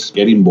themselves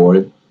getting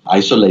bored,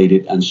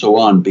 isolated, and so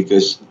on.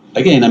 Because,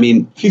 again,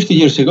 50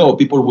 years ago,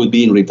 people would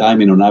be in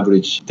retirement on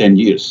average 10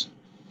 years.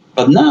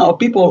 But now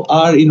people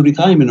are in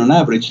retirement on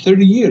average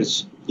 30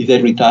 years if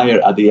they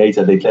retire at the age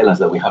that they tell us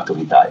that we have to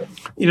retire.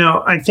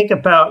 I think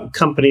about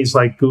companies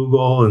like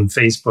Google and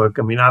Facebook.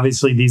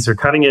 Obviously, these are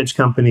cutting edge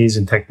companies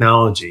in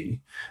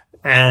technology.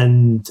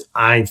 And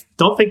I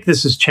don't think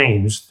this has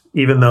changed,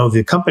 even though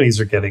the companies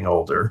are getting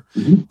older.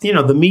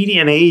 The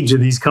median age of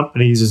these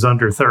companies is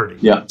under 30.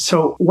 Yeah.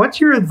 So what's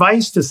your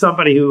advice to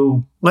somebody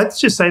who, let's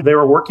just say they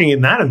were working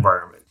in that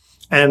environment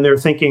and they're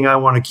thinking, I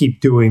want to keep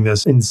doing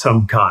this in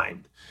some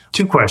kind?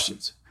 Two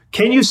questions.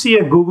 Can you see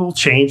a Google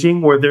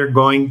changing where they're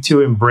going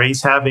to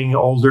embrace having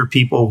older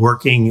people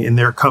working in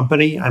their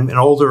company?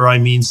 Older, I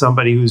mean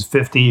somebody who's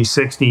 50,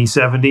 60,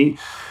 70.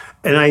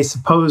 And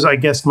I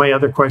guess my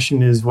other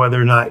question is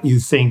whether or not you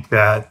think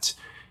that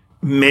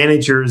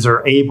managers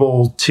are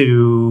able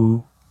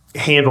to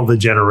handle the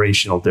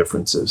generational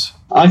differences.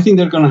 I think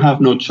they're going to have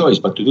no choice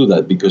but to do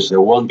that, because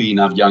there won't be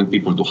enough young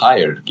people to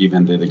hire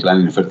given the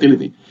decline in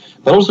fertility.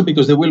 But also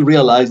because they will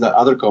realize that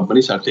other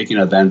companies are taking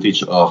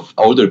advantage of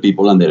older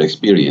people and their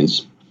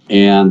experience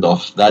and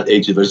of that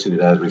age diversity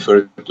that I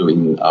referred to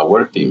in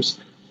work teams.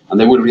 And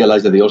they will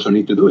realize that they also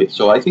need to do it.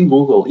 So I think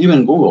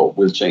even Google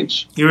will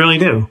change. You really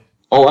do?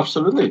 Oh,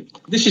 absolutely.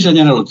 This is a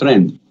general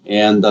trend.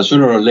 And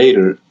sooner or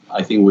later,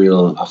 I think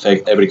will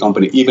affect every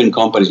company, even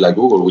companies like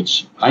Google,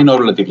 which I know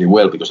relatively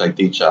well because I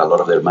teach a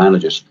lot of their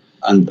managers.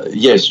 And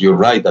yes, you're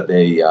right that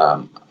they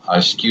are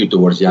skewed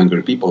towards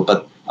younger people.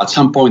 But at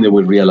some point, they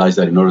will realize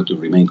that in order to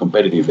remain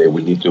competitive, they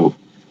will need to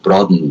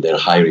broaden their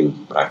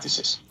hiring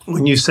practices.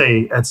 When you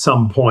say at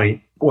some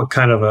point, what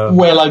kind of a...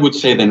 Well, I would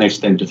say the next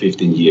 10 to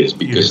 15 years,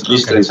 because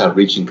these trends are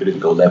reaching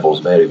critical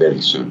levels very,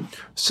 very soon.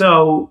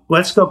 So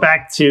let's go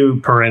back to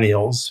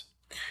perennials.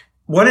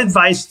 What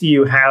advice do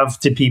you have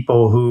to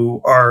people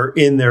who are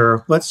in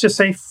their, let's just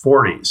say,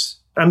 40s?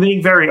 I'm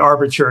being very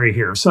arbitrary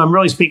here, so I'm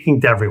really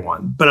speaking to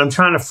everyone, but I'm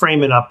trying to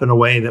frame it up in a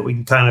way that we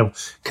can kind of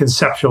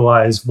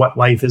conceptualize what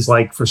life is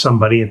like for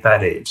somebody at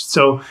that age.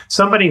 So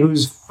somebody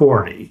who's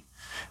 40,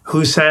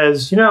 who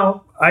says,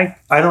 I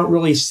don't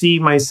really see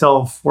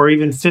myself, or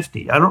even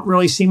 50, I don't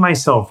really see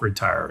myself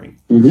retiring.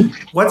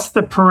 What's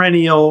the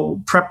perennial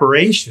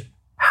preparation?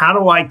 How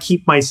do I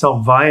keep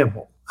myself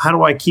viable? How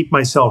do I keep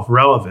myself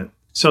relevant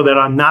so that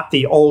I'm not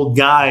the old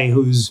guy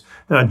who's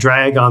a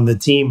drag on the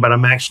team, but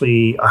I'm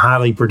actually a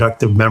highly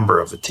productive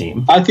member of the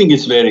team? I think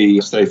it's very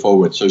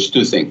straightforward. So it's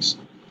two things.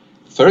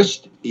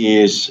 First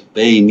is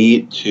they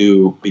need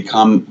to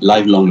become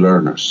lifelong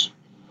learners.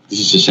 This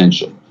is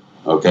essential.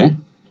 Okay?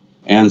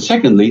 And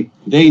secondly,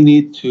 they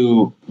need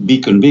to be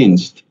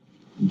convinced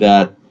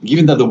that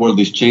given that the world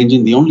is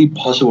changing, the only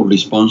possible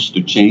response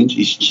to change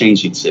is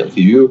change itself. If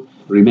you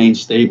remain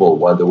stable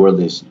while the world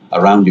is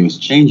around you is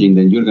changing,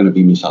 then you're going to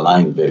be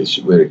misaligned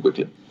very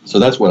quickly. So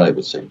that's what I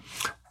would say.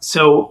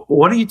 So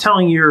what are you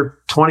telling your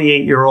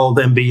 28-year-old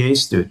MBA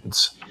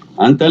students?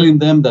 I'm telling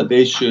them that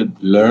they should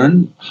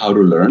learn how to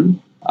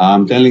learn.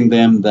 I'm telling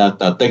them that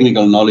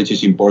technical knowledge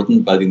is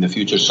important, but in the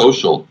future,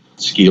 social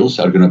skills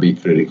are going to be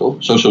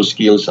critical. Social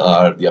skills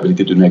are the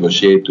ability to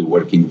negotiate, to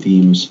work in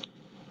teams,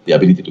 the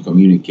ability to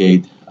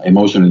communicate,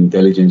 emotional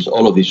intelligence,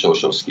 all of these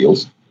social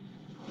skills.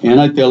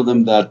 And I tell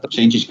them that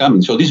change is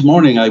coming. So this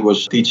morning I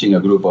was teaching a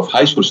group of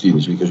high school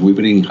students, because we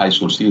bring high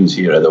school students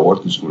here at the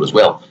Wharton School as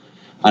well.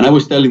 And I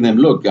was telling them,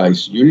 look,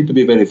 guys, you need to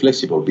be very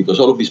flexible, because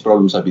all of these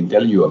problems I've been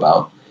telling you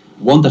about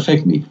won't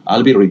affect me.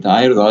 I'll be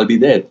retired or I'll be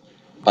dead.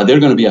 But they're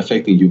going to be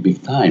affecting you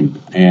big time,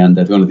 and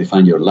they're going to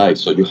define your life.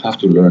 So you have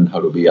to learn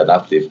how to be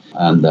adaptive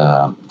and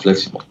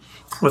flexible.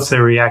 What's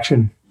their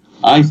reaction?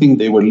 I think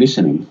they were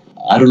listening.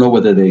 I don't know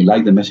whether they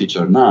like the message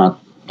or not,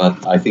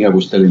 but I think I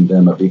was telling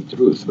them a big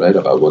truth, right,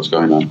 about what's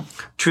going on.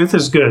 Truth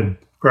is good,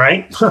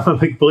 right? I'm a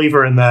big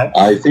believer in that.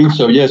 I think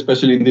so, yeah,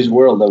 especially in this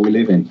world that we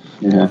live in.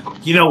 Yeah.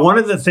 You know, one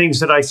of the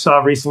things that I saw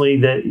recently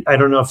that I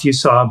don't know if you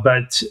saw,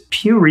 but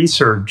Pew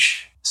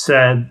Research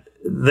said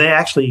they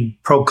actually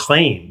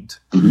proclaimed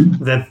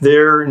that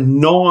they're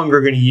no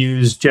longer going to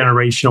use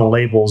generational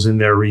labels in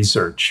their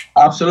research.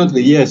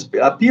 Absolutely, yes.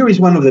 Pew is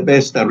one of the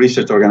best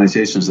research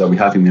organizations that we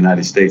have in the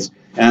United States.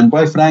 And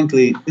quite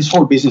frankly, this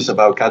whole business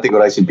about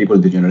categorizing people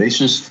into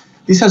generations,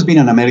 this has been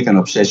an American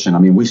obsession. I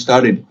mean, we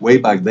started way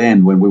back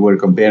then when we were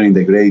comparing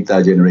the great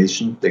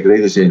generation, the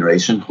greatest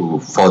generation who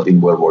fought in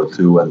World War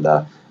II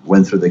and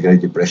went through the Great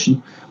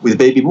Depression, with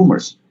baby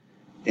boomers.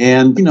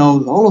 And, you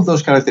know, all of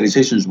those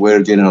characterizations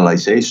were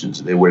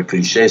generalizations. They were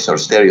cliches or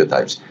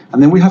stereotypes.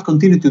 And then we have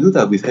continued to do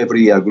that with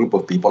every group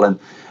of people. And,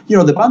 you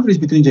know, the boundaries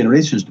between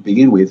generations to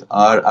begin with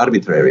are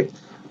arbitrary.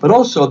 But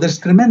also there's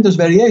tremendous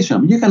variation. I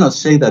mean, you cannot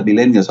say that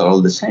millennials are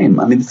all the same.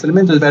 I mean, there's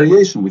tremendous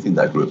variation within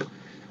that group.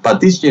 But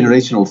this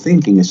generational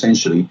thinking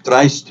essentially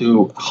tries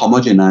to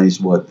homogenize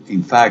what,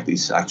 in fact,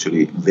 is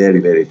actually very,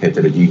 very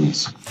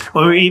heterogeneous.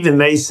 Well, even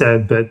they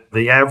said that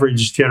the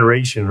average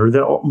generation,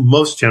 or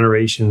most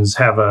generations,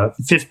 have a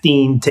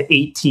 15 to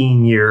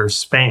 18 year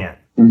span.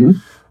 Mm-hmm.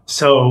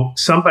 So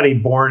somebody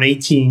born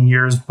 18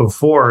 years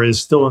before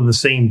is still in the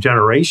same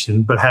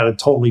generation, but had a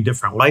totally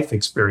different life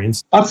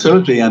experience.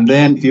 Absolutely. And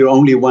then if you're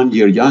only 1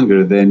 year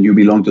younger, then you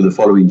belong to the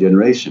following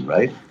generation,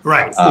 right?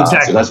 Right,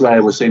 exactly. So that's why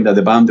I was saying that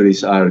the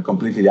boundaries are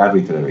completely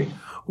arbitrary.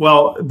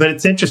 Well, but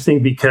it's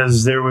interesting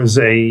because there was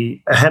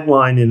a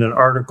headline in an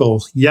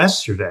article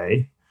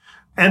yesterday,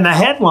 and the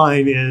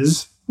headline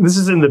is, this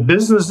is in the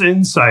Business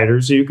Insider,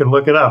 so you can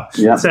look it up.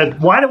 Yeah. It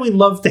said, why do we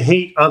love to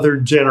hate other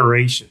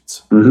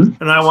generations? Mm-hmm.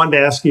 And I wanted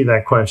to ask you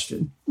that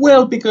question.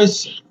 Well,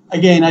 because,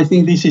 again, I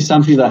think this is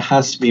something that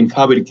has been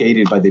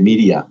fabricated by the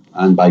media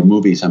and by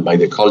movies and by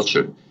the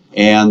culture.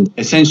 And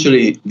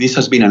essentially, this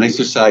has been an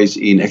exercise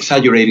in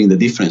exaggerating the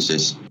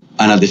differences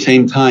and at the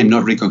same time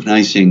not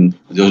recognizing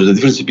the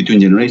differences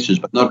between generations,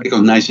 but not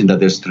recognizing that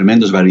there's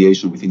tremendous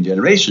variation within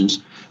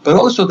generations, but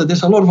also that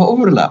there's a lot of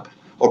overlap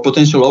or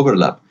potential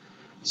overlap.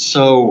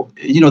 So,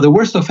 you know, the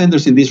worst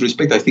offenders in this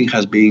respect, I think,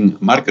 has been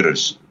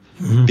marketers,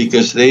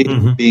 because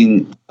they've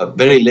been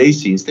very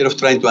lazy. Instead of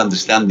trying to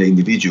understand the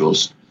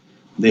individuals,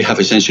 they have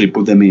essentially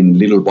put them in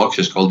little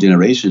boxes called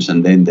generations,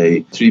 and then they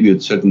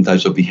attribute certain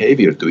types of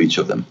behavior to each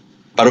of them.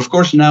 But of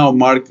course, now,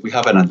 Mark, we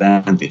have an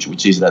advantage,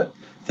 which is that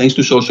thanks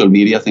to social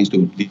media, thanks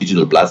to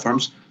digital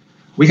platforms,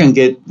 we can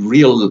get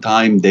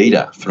real-time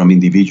data from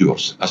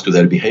individuals as to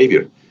their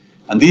behavior.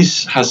 And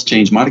this has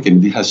changed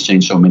marketing. This has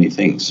changed so many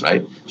things,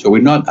 right? So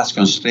we're not as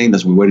constrained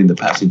as we were in the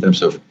past in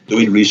terms of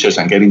doing research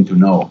and getting to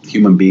know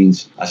human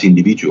beings as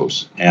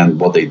individuals and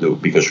what they do,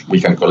 because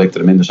we can collect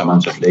tremendous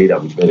amounts of data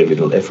with very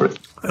little effort.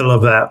 I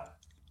love that.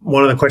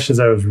 One of the questions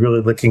I was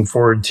really looking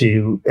forward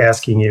to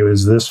asking you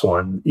is this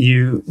one.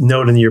 You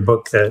note in your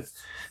book that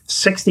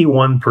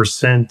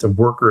 61% of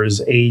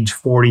workers age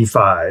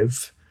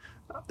 45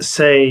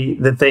 say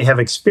that they have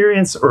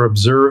experienced or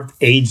observed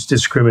age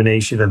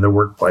discrimination in the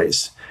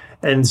workplace.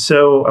 And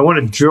so I want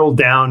to drill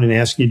down and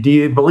ask you, do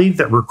you believe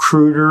that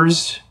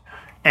recruiters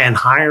and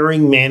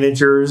hiring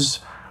managers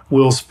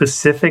will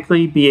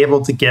specifically be able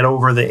to get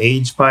over the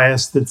age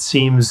bias that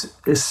seems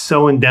is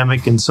so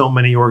endemic in so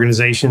many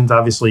organizations?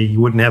 Obviously,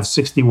 you wouldn't have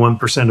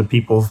 61% of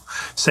people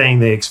saying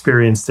they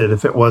experienced it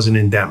if it wasn't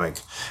endemic.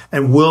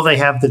 And will they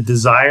have the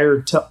desire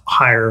to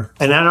hire?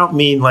 And I don't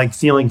mean like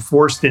feeling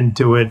forced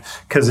into it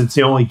because it's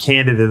the only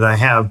candidate I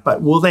have,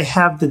 but will they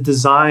have the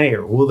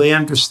desire? Will they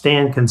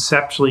understand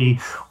conceptually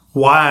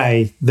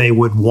why they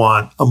would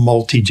want a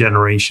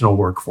multi-generational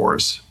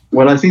workforce?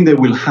 Well, I think they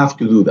will have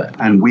to do that.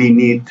 And we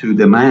need to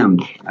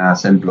demand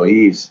as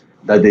employees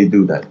that they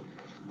do that.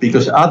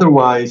 Because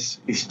otherwise,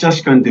 it's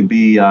just going to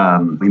be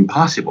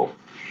impossible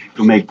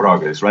to make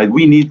progress, right?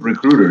 We need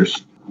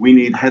recruiters. We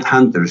need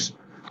headhunters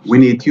We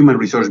need human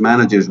resource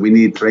managers. We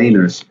need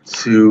trainers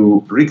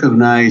to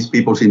recognize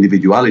people's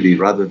individuality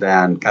rather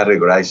than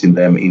categorizing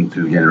them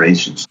into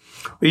generations.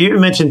 Well, you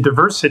mentioned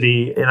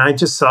diversity, and I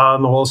just saw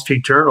in the Wall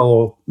Street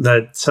Journal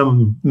that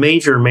some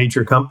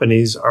major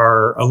companies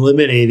are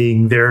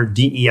eliminating their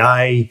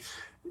DEI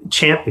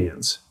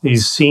champions,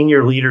 these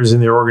senior leaders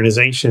in their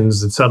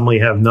organizations that suddenly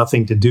have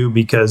nothing to do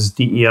because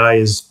DEI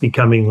is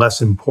becoming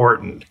less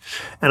important.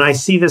 And I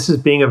see this as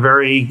being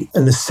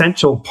an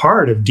essential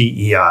part of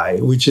DEI,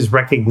 which is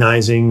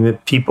recognizing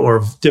that people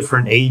of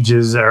different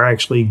ages are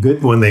actually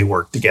good when they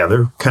work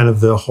together, kind of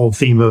the whole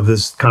theme of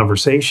this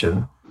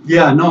conversation.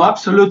 Yeah, no,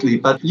 absolutely.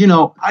 But,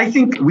 I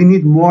think we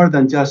need more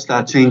than just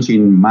a change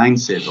in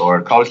mindset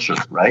or culture,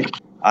 right?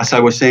 As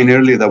I was saying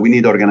earlier, that we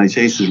need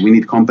organizations, we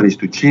need companies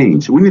to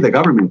change. We need the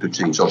government to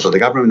change also. The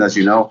government, as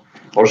you know,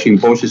 also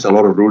imposes a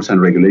lot of rules and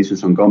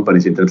regulations on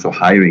companies in terms of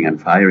hiring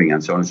and firing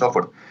and so on and so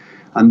forth.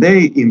 And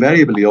they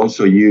invariably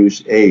also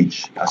use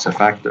age as a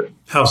factor.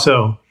 How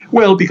so?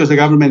 Well, because the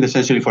government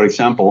essentially, for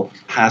example,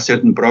 has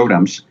certain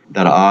programs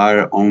that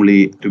are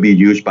only to be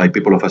used by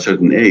people of a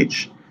certain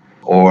age.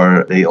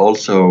 Or they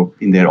also,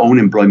 in their own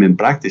employment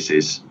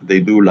practices,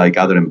 they do like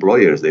other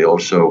employers. They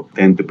also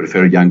tend to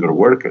prefer younger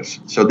workers.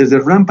 So there's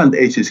a rampant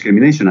age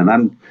discrimination.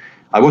 And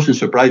I wasn't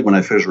surprised when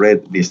I first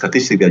read the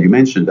statistic that you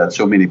mentioned that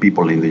so many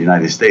people in the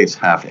United States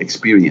have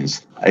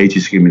experienced age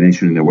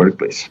discrimination in the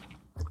workplace.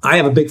 I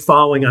have a big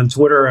following on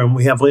Twitter, and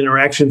we have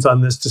interactions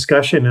on this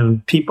discussion,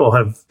 and people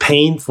have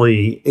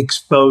painfully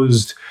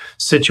exposed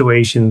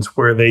situations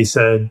where they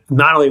said,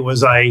 not only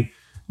was I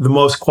the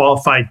most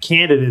qualified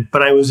candidate,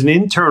 but I was an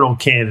internal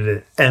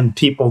candidate and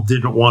people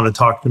didn't want to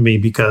talk to me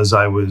because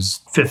I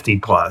was 50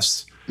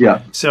 plus.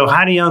 Yeah. So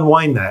how do you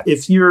unwind that?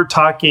 If you're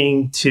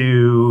talking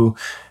to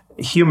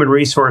human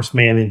resource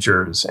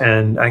managers,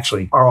 and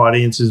actually our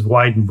audience is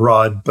wide and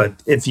broad, but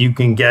if you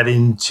can get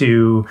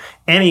into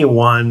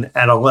anyone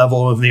at a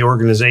level of the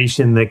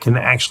organization that can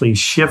actually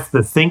shift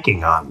the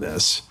thinking on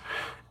this,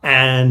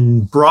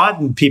 and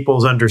broaden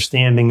people's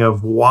understanding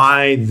of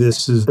why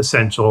this is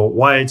essential,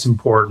 why it's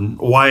important,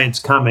 why it's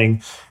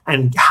coming,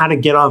 and how to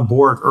get on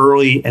board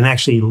early and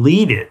actually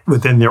lead it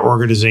within their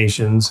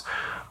organizations,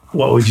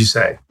 what would you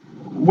say?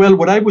 Well,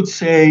 what I would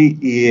say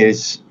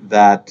is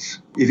that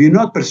if you're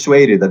not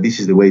persuaded that this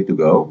is the way to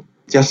go,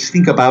 just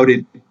think about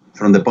it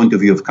from the point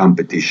of view of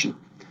competition.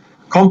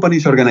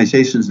 Companies,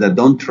 organizations that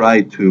don't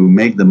try to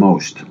make the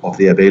most of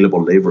the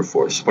available labor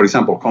force. For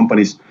example,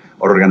 companies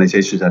or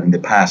organizations that in the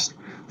past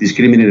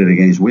discriminated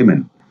against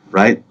women,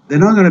 right? They're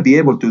not going to be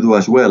able to do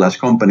as well as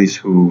companies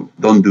who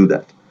don't do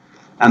that.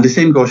 And the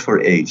same goes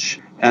for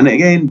age. And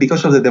again,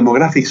 because of the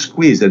demographic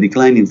squeeze, the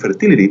decline in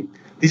fertility,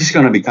 this is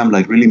going to become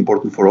like really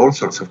important for all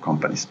sorts of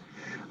companies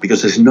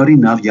because there's not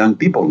enough young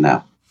people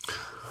now.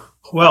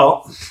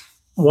 Well,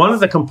 one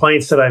of the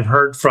complaints that I've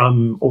heard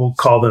from, we'll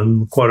call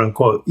them quote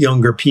unquote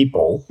younger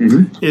people,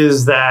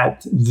 is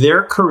that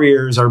their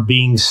careers are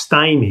being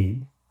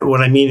stymied.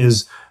 What I mean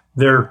is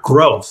their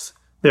growth.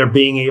 They're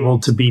being able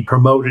to be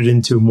promoted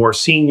into more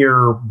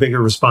senior,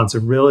 bigger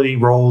responsibility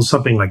roles,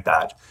 something like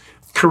that.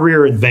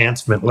 Career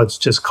advancement, let's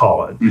just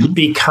call it.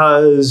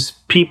 Because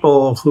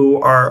people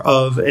who are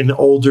of an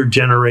older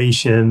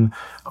generation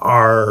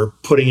are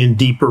putting in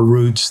deeper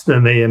roots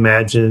than they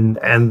imagined.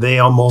 And they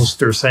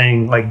almost are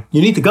saying, like,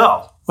 you need to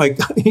go. Like,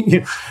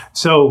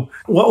 so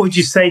what would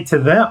you say to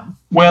them?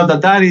 Well,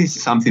 that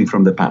is something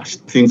from the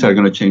past. Things are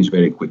going to change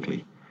very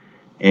quickly.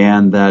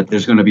 And that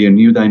there's going to be a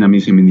new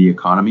dynamism in the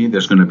economy.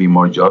 There's going to be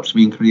more jobs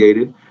being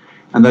created.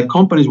 And that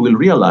companies will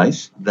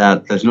realize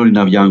that there's not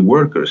enough young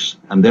workers.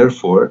 And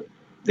therefore,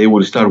 they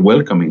will start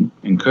welcoming,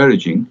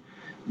 encouraging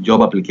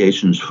job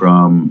applications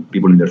from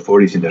people in their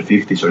 40s, in their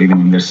 50s, or even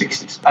in their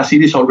 60s, as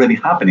it is already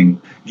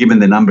happening, given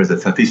the numbers, the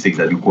statistics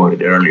that you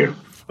quoted earlier.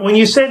 When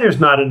you say there's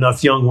not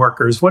enough young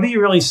workers, what are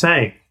you really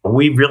saying? Are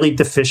we really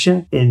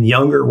deficient in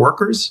younger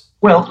workers?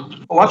 Well,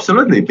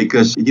 absolutely,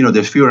 because,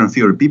 there's fewer and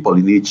fewer people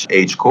in each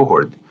age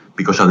cohort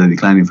because of the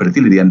decline in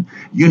fertility. And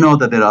you know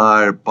that there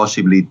are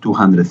possibly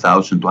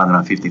 200,000,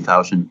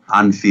 250,000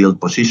 unfilled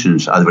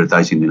positions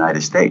advertised in the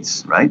United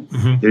States, right?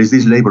 There is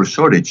this labor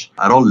shortage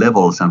at all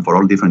levels and for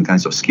all different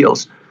kinds of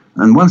skills.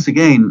 And once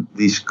again,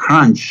 this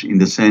crunch in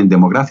the sense,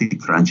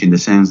 demographic crunch in the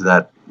sense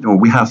that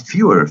we have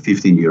fewer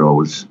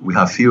 15-year-olds, we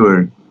have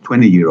fewer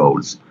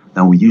 20-year-olds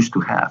than we used to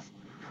have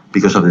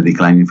because of the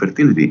decline in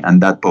fertility.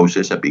 And that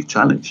poses a big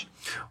challenge.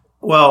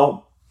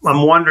 Well,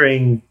 I'm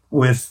wondering,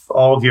 with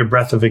all of your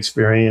breadth of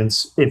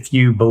experience, if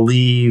you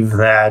believe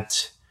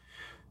that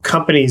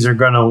companies are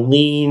going to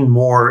lean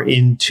more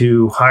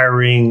into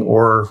hiring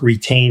or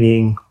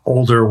retaining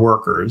older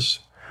workers,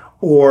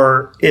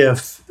 or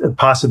if the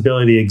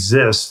possibility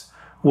exists,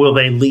 will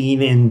they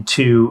lean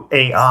into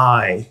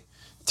AI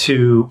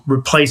to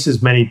replace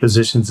as many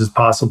positions as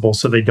possible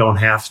so they don't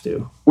have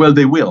to? Well,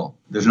 they will.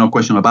 There's no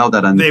question about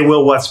that. And they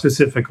will what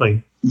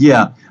specifically?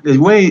 Yeah. The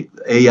way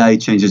AI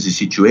changes the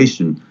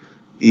situation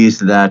is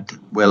that,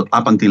 well,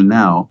 up until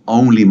now,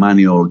 only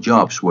manual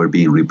jobs were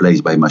being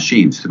replaced by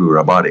machines through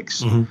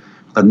robotics.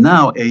 But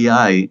now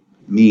AI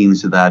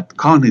means that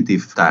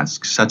cognitive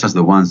tasks, such as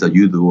the ones that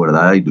you do or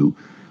that I do,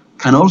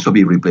 can also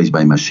be replaced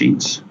by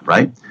machines,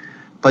 right?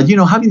 But,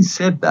 having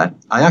said that,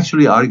 I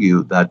actually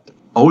argue that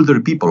older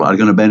people are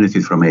going to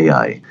benefit from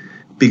AI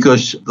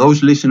because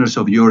those listeners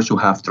of yours who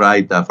have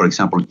tried, for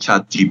example,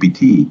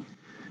 ChatGPT,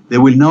 they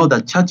will know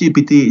that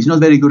ChatGPT is not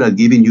very good at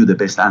giving you the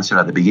best answer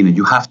at the beginning.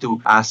 You have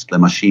to ask the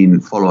machine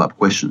follow-up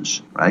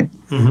questions, right?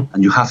 Mm-hmm.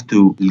 And you have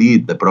to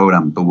lead the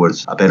program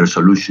towards a better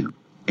solution.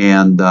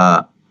 And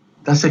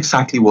that's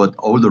exactly what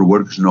older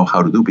workers know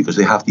how to do because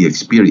they have the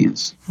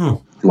experience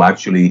to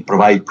actually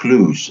provide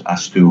clues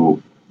as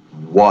to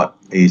what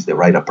is the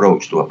right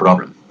approach to a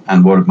problem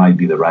and what might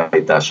be the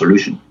right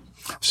solution.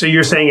 So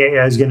you're saying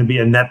AI is going to be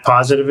a net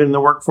positive in the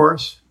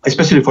workforce?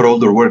 Especially for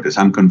older workers,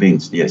 I'm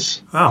convinced,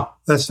 yes. Oh,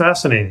 that's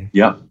fascinating.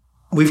 Yeah.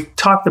 We've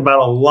talked about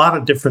a lot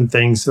of different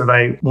things that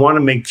I want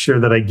to make sure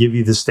that I give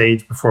you the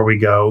stage before we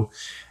go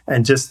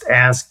and just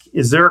ask,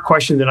 is there a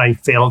question that I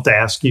failed to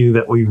ask you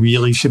that we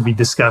really should be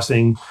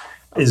discussing?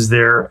 Is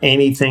there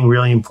anything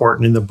really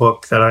important in the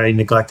book that I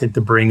neglected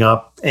to bring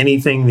up?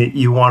 Anything that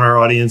you want our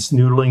audience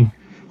noodling?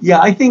 Yeah,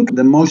 I think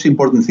the most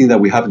important thing that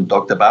we haven't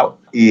talked about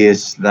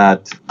is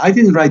that I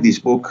didn't write this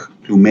book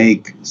to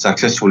make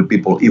successful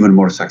people even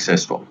more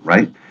successful,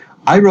 right?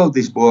 I wrote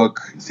this book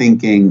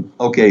thinking,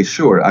 okay,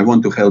 sure, I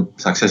want to help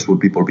successful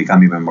people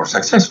become even more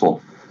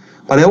successful.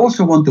 But I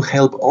also want to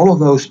help all of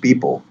those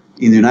people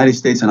in the United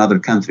States and other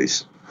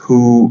countries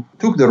who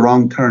took the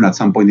wrong turn at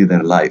some point in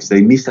their lives.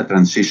 They missed a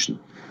transition.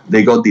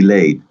 They got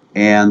delayed.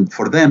 And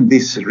for them,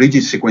 this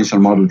rigid sequential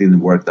model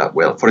didn't work that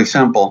well. For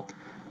example,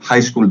 high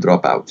school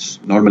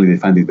dropouts. Normally, they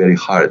find it very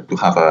hard to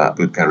have a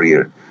good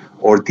career.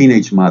 Or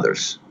teenage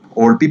mothers.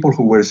 Or people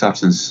who were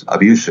substance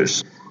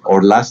abusers.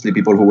 Or lastly,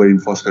 people who were in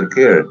foster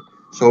care.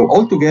 So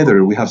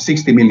altogether, we have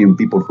 60 million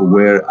people who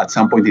were at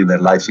some point in their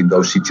lives in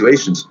those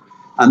situations.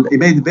 And it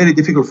made it very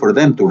difficult for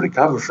them to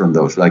recover from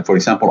those. Like, for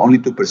example, only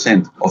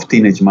 2% of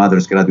teenage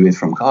mothers graduate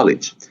from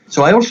college.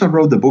 So I also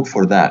wrote the book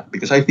for that,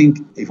 because I think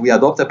if we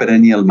adopt a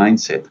perennial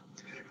mindset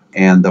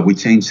and we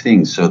change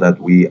things so that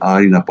we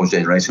are in a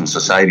post-generational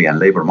society and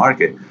labor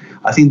market,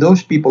 I think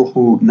those people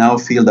who now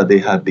feel that they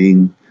have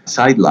been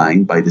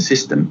sidelined by the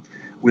system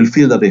will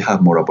feel that they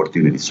have more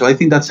opportunities. So I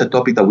think that's a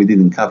topic that we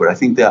didn't cover. I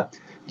think that,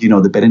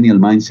 the perennial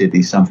mindset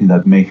is something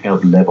that may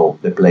help level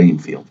the playing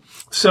field.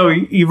 So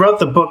you wrote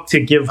the book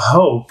to give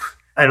hope,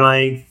 and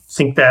I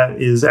think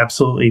that is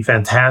absolutely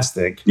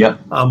fantastic. Yeah.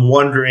 I'm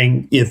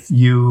wondering if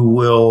you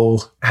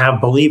will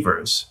have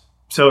believers.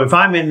 So if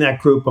I'm in that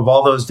group of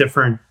all those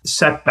different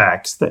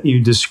setbacks that you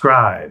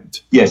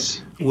described,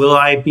 yes, will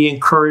I be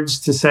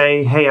encouraged to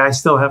say, hey, I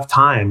still have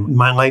time.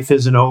 My life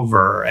isn't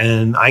over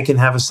and I can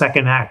have a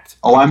second act?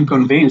 Oh, I'm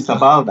convinced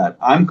about that.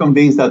 I'm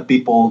convinced that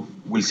people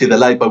will see the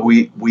light, but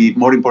we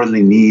more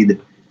importantly need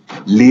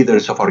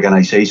leaders of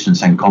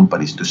organizations and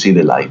companies to see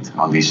the light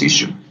on this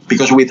issue.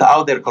 Because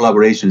without their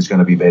collaboration, it's going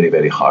to be very,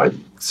 very hard.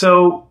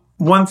 So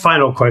one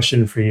final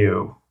question for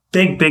you.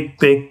 Big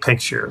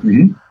picture.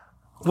 Mm-hmm.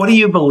 What do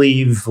you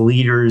believe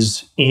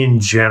leaders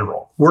in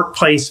general,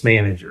 workplace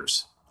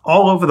managers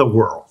all over the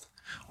world,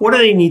 what do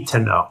they need to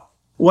know?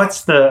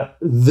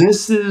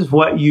 This is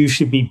what you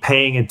should be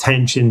paying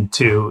attention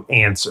to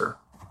answer?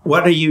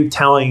 What are you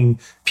telling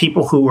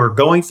people who are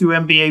going through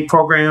MBA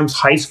programs,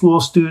 high school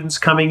students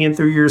coming in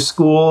through your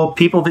school,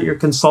 people that you're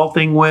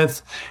consulting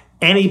with,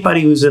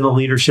 anybody who's in a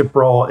leadership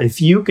role? If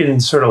you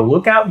can sort of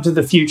look out into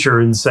the future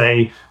and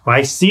say, well,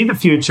 I see the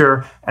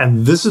future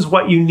and this is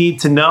what you need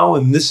to know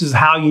and this is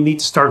how you need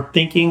to start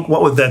thinking,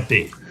 what would that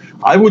be?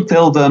 I would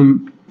tell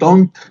them,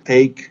 don't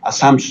take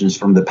assumptions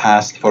from the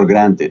past for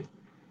granted.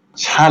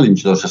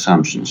 Challenge those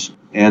assumptions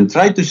and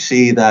try to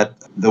see that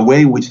the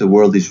way in which the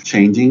world is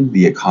changing,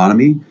 the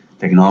economy,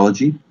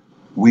 technology,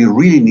 we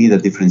really need a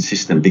different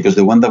system because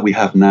the one that we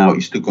have now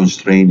is too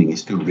constraining,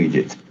 is too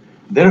rigid.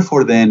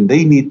 Therefore, then,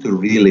 they need to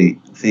really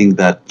think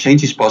that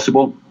change is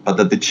possible, but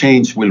that the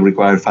change will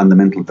require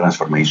fundamental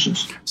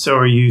transformations. So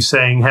are you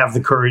saying have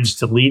the courage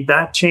to lead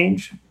that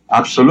change?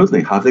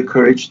 Absolutely. Have the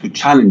courage to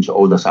challenge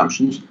old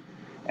assumptions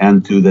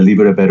and to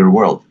deliver a better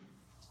world.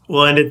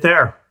 We'll end it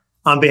there.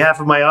 On behalf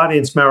of my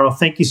audience, Mauro,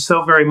 thank you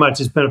so very much.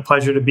 It's been a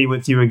pleasure to be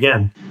with you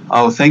again.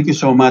 Oh, thank you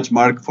so much,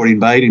 Mark, for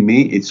inviting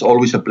me. It's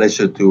always a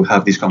pleasure to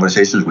have these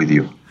conversations with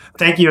you.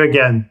 Thank you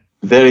again.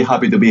 Very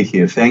happy to be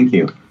here. Thank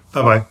you.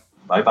 Bye-bye.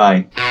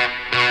 Bye-bye.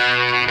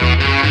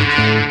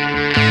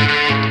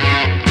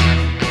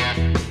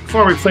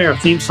 Before we play our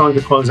theme song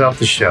to close out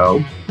the show,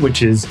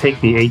 which is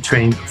Take the A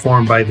Train,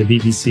 performed by the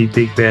BBC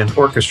Big Band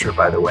Orchestra,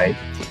 by the way,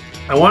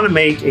 I want to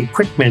make a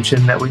quick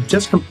mention that we've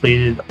just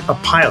completed a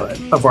pilot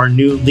of our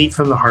new Lead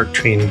from the Heart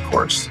training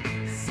course.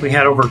 We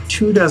had over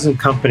 24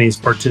 companies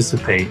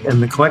participate,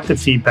 and the collective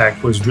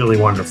feedback was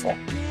really wonderful.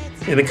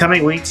 In the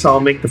coming weeks, I'll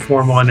make the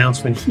formal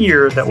announcement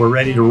here that we're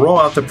ready to roll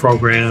out the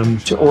program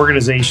to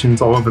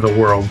organizations all over the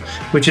world,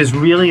 which is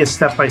really a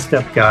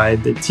step-by-step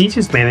guide that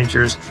teaches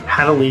managers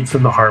how to lead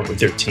from the heart with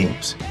their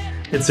teams.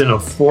 It's an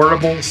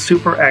affordable,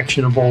 super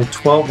actionable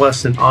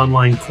 12-lesson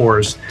online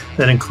course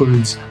that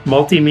includes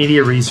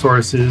multimedia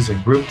resources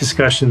and group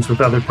discussions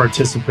with other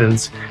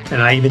participants,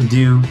 and I even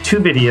do 2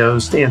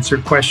 videos to answer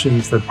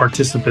questions that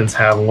participants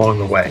have along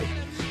the way.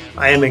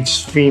 I am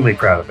extremely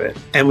proud of it,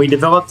 and we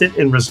developed it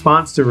in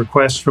response to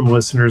requests from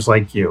listeners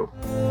like you.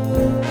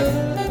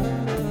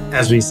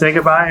 As we say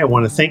goodbye, I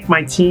want to thank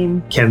my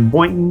team, Ken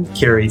Boynton,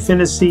 Carrie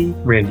Finnessy,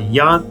 Randy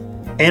Yant,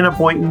 Anna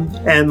Boynton,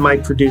 and my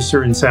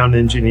producer and sound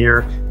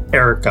engineer,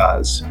 Eric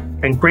Oz.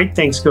 And great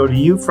thanks go to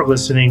you for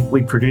listening.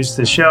 We produce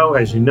the show,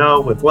 as you know,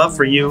 with love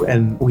for you,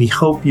 and we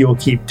hope you'll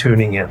keep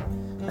tuning in.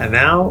 And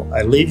now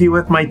I leave you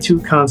with my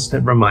 2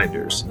 constant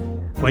reminders.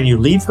 When you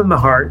lead from the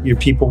heart, your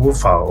people will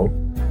follow,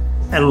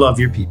 and love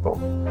your people.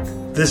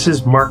 This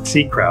is Mark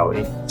C.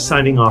 Crowley,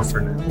 signing off for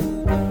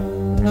now.